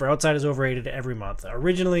content for Outside is Overrated every month.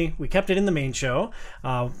 Originally, we kept it in the main show.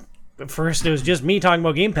 First, it was just me talking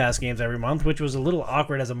about Game Pass games every month, which was a little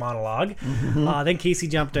awkward as a monologue. Mm-hmm. Then Casey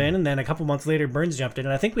jumped in, and then a couple months later, Burns jumped in.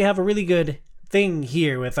 And I think we have a really good thing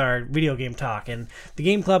here with our video game talk. And the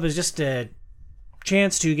Game Club is just a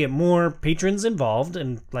chance to get more patrons involved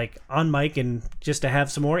and like on mic and just to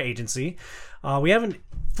have some more agency. We haven't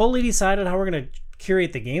fully decided how we're going to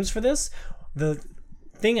curate the games for this. The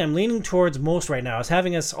thing I'm leaning towards most right now is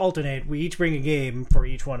having us alternate. We each bring a game for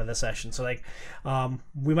each one of the sessions. So like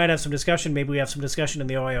we might have some discussion. Maybe we have some discussion in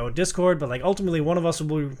the OiO Discord, but like ultimately one of us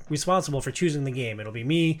will be responsible for choosing the game. It'll be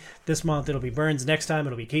me this month. It'll be Burns next time.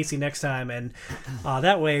 It'll be Casey next time. And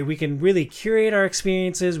that way we can really curate our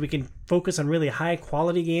experiences. We can focus on really high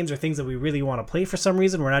quality games or things that we really want to play for some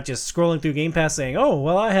reason. We're not just scrolling through Game Pass saying, oh,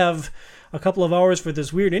 well, I have a couple of hours for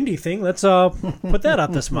this weird indie thing. Let's put that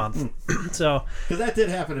up this month. So, because that did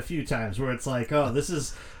happen a few times where it's like, oh,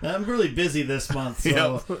 I'm really busy this month,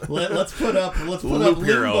 so let's put up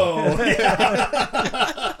Limbo.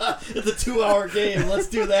 Yeah. It's a 2-hour game. Let's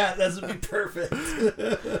do that. That would be perfect.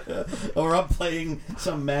 Or I'm playing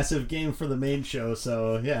some massive game for the main show.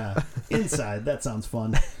 So yeah, Inside. That sounds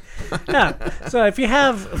fun. Yeah. So if you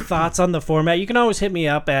have thoughts on the format, you can always hit me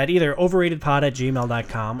up at either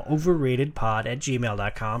overratedpod@gmail.com,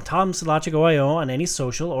 overratedpod@gmail.com, Tom Silachik OiO on any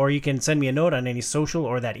social, or you can send me a note on any social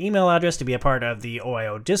or that email address to be a part of the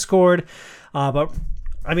OiO Discord. But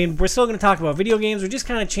I mean, we're still going to talk about video games. We're just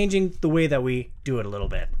kind of changing the way that we do it a little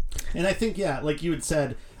bit. And I think, yeah, like you had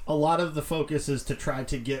said, a lot of the focus is to try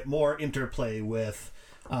to get more interplay with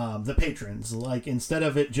the patrons. Like instead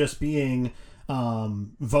of it just being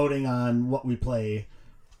voting on what we play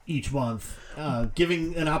each month,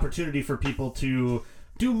 giving an opportunity for people to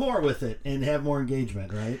do more with it and have more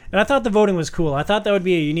engagement, right? And I thought the voting was cool. I thought that would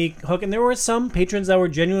be a unique hook, and there were some patrons that were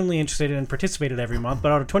genuinely interested and participated every month,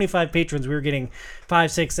 but out of 25 patrons, we were getting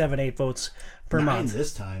 5, 6, 7, 8 votes per 9 month.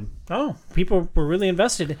 This time. Oh, people were really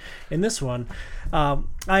invested in this one. I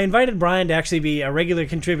invited Brian to actually be a regular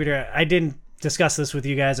contributor. I didn't discuss this with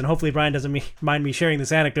you guys, and hopefully Brian doesn't mind me sharing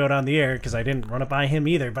this anecdote on the air because I didn't run it by him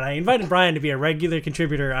either. But I invited Brian to be a regular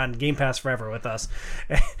contributor on Game Pass Forever with us.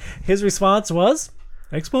 His response was,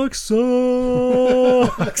 Xbox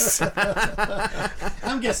sucks.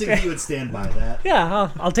 I'm guessing he would stand by that.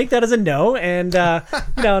 Yeah, I'll take that as a no. And,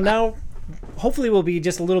 now hopefully we'll be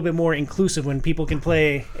just a little bit more inclusive when people can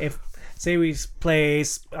play. If, say, we play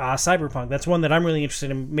Cyberpunk, that's one that I'm really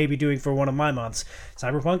interested in maybe doing for one of my months.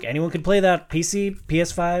 Cyberpunk, anyone could play that. PC,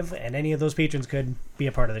 PS5, and any of those patrons could be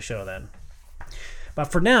a part of the show then. But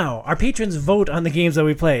for now, our patrons vote on the games that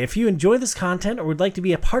we play. If you enjoy this content or would like to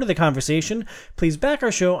be a part of the conversation, please back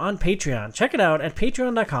our show on Patreon. Check it out at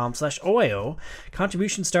patreon.com/OiO.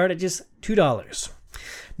 Contributions start at just $2.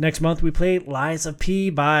 Next month, we play Lies of P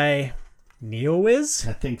by NeoWiz?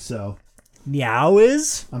 I think so.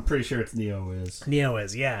 Neowiz? I'm pretty sure it's NeoWiz.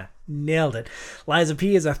 NeoWiz, yeah. Nailed it. Lies of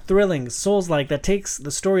P is a thrilling Souls-like that takes the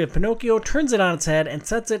story of Pinocchio, turns it on its head, and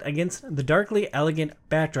sets it against the darkly elegant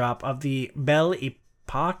backdrop of the Belle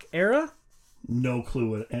Epoque era? No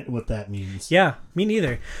clue what that means. Yeah, me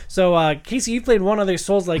neither. So, Casey, you played one other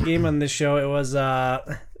Souls-like game on this show. It was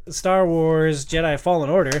Star Wars Jedi Fallen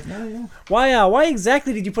Order. Oh, yeah. Why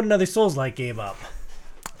exactly did you put another Souls-like game up?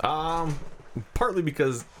 Partly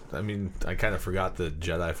because, I mean, I kind of forgot that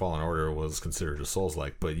Jedi Fallen Order was considered a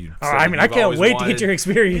Souls-like, but you. I can't wait to get your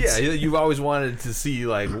experience. Yeah, you've always wanted to see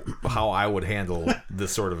like how I would handle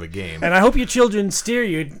this sort of a game, and I hope your children steer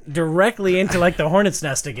you directly into like the Hornet's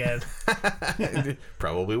Nest again.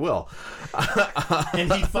 Probably will.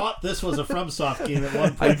 And he thought this was a FromSoft game at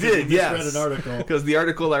one point. I did, yes. Read an article because the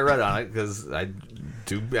article I read on it, because I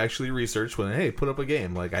do actually research when put up a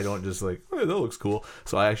game. Like I don't just like, oh, that looks cool.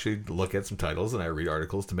 So I actually look at some titles and I read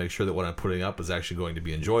articles to make sure that what I'm putting up is actually going to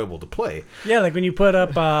be enjoyable to play. Yeah, like when you put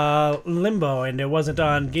up Limbo and it wasn't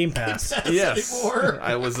on Game Pass. Yes,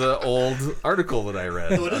 I was an old article that I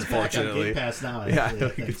read. So it is back on Game Pass now. Yeah, you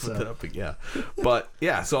can put that up. Yeah, but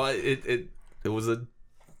yeah, so it was a.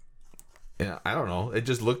 Yeah, I don't know. It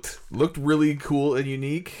just looked really cool and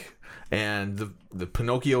unique. And the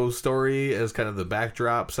Pinocchio story as kind of the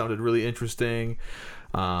backdrop sounded really interesting.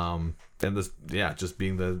 And this, just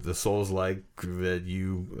being the Souls-like that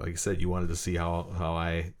you, like I said, you wanted to see how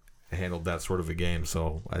I handled that sort of a game.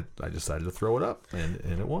 So I decided to throw it up, and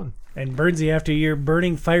it won. And Burnsy, after your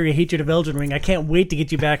burning fiery hatred of Elden Ring, I can't wait to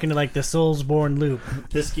get you back into like the Soulsborne loop.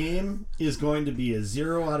 This game is going to be a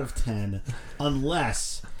 0 out of 10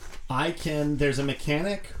 unless there's a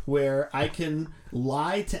mechanic where I can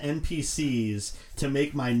lie to NPCs to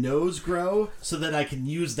make my nose grow so that I can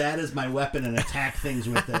use that as my weapon and attack things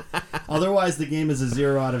with it. Otherwise, the game is a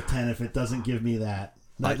 0 out of 10 if it doesn't give me that.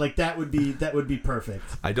 That would be perfect.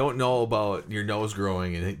 I don't know about your nose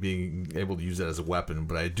growing and being able to use that as a weapon,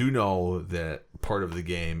 but I do know that part of the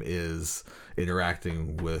game is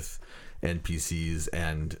interacting with NPCs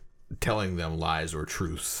and telling them lies or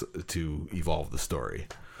truths to evolve the story.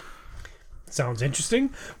 Sounds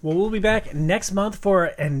interesting. Well, we'll be back next month for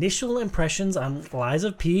initial impressions on Lies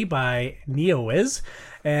of P by NeoWiz.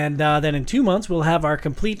 And then in 2 months, we'll have our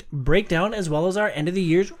complete breakdown as well as our end of the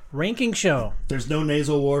year's ranking show. There's no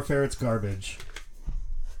nasal warfare. It's garbage.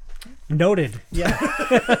 Noted. Yeah.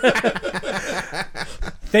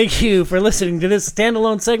 Thank you for listening to this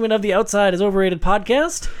standalone segment of the Outside is Overrated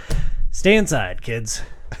podcast. Stay inside, kids.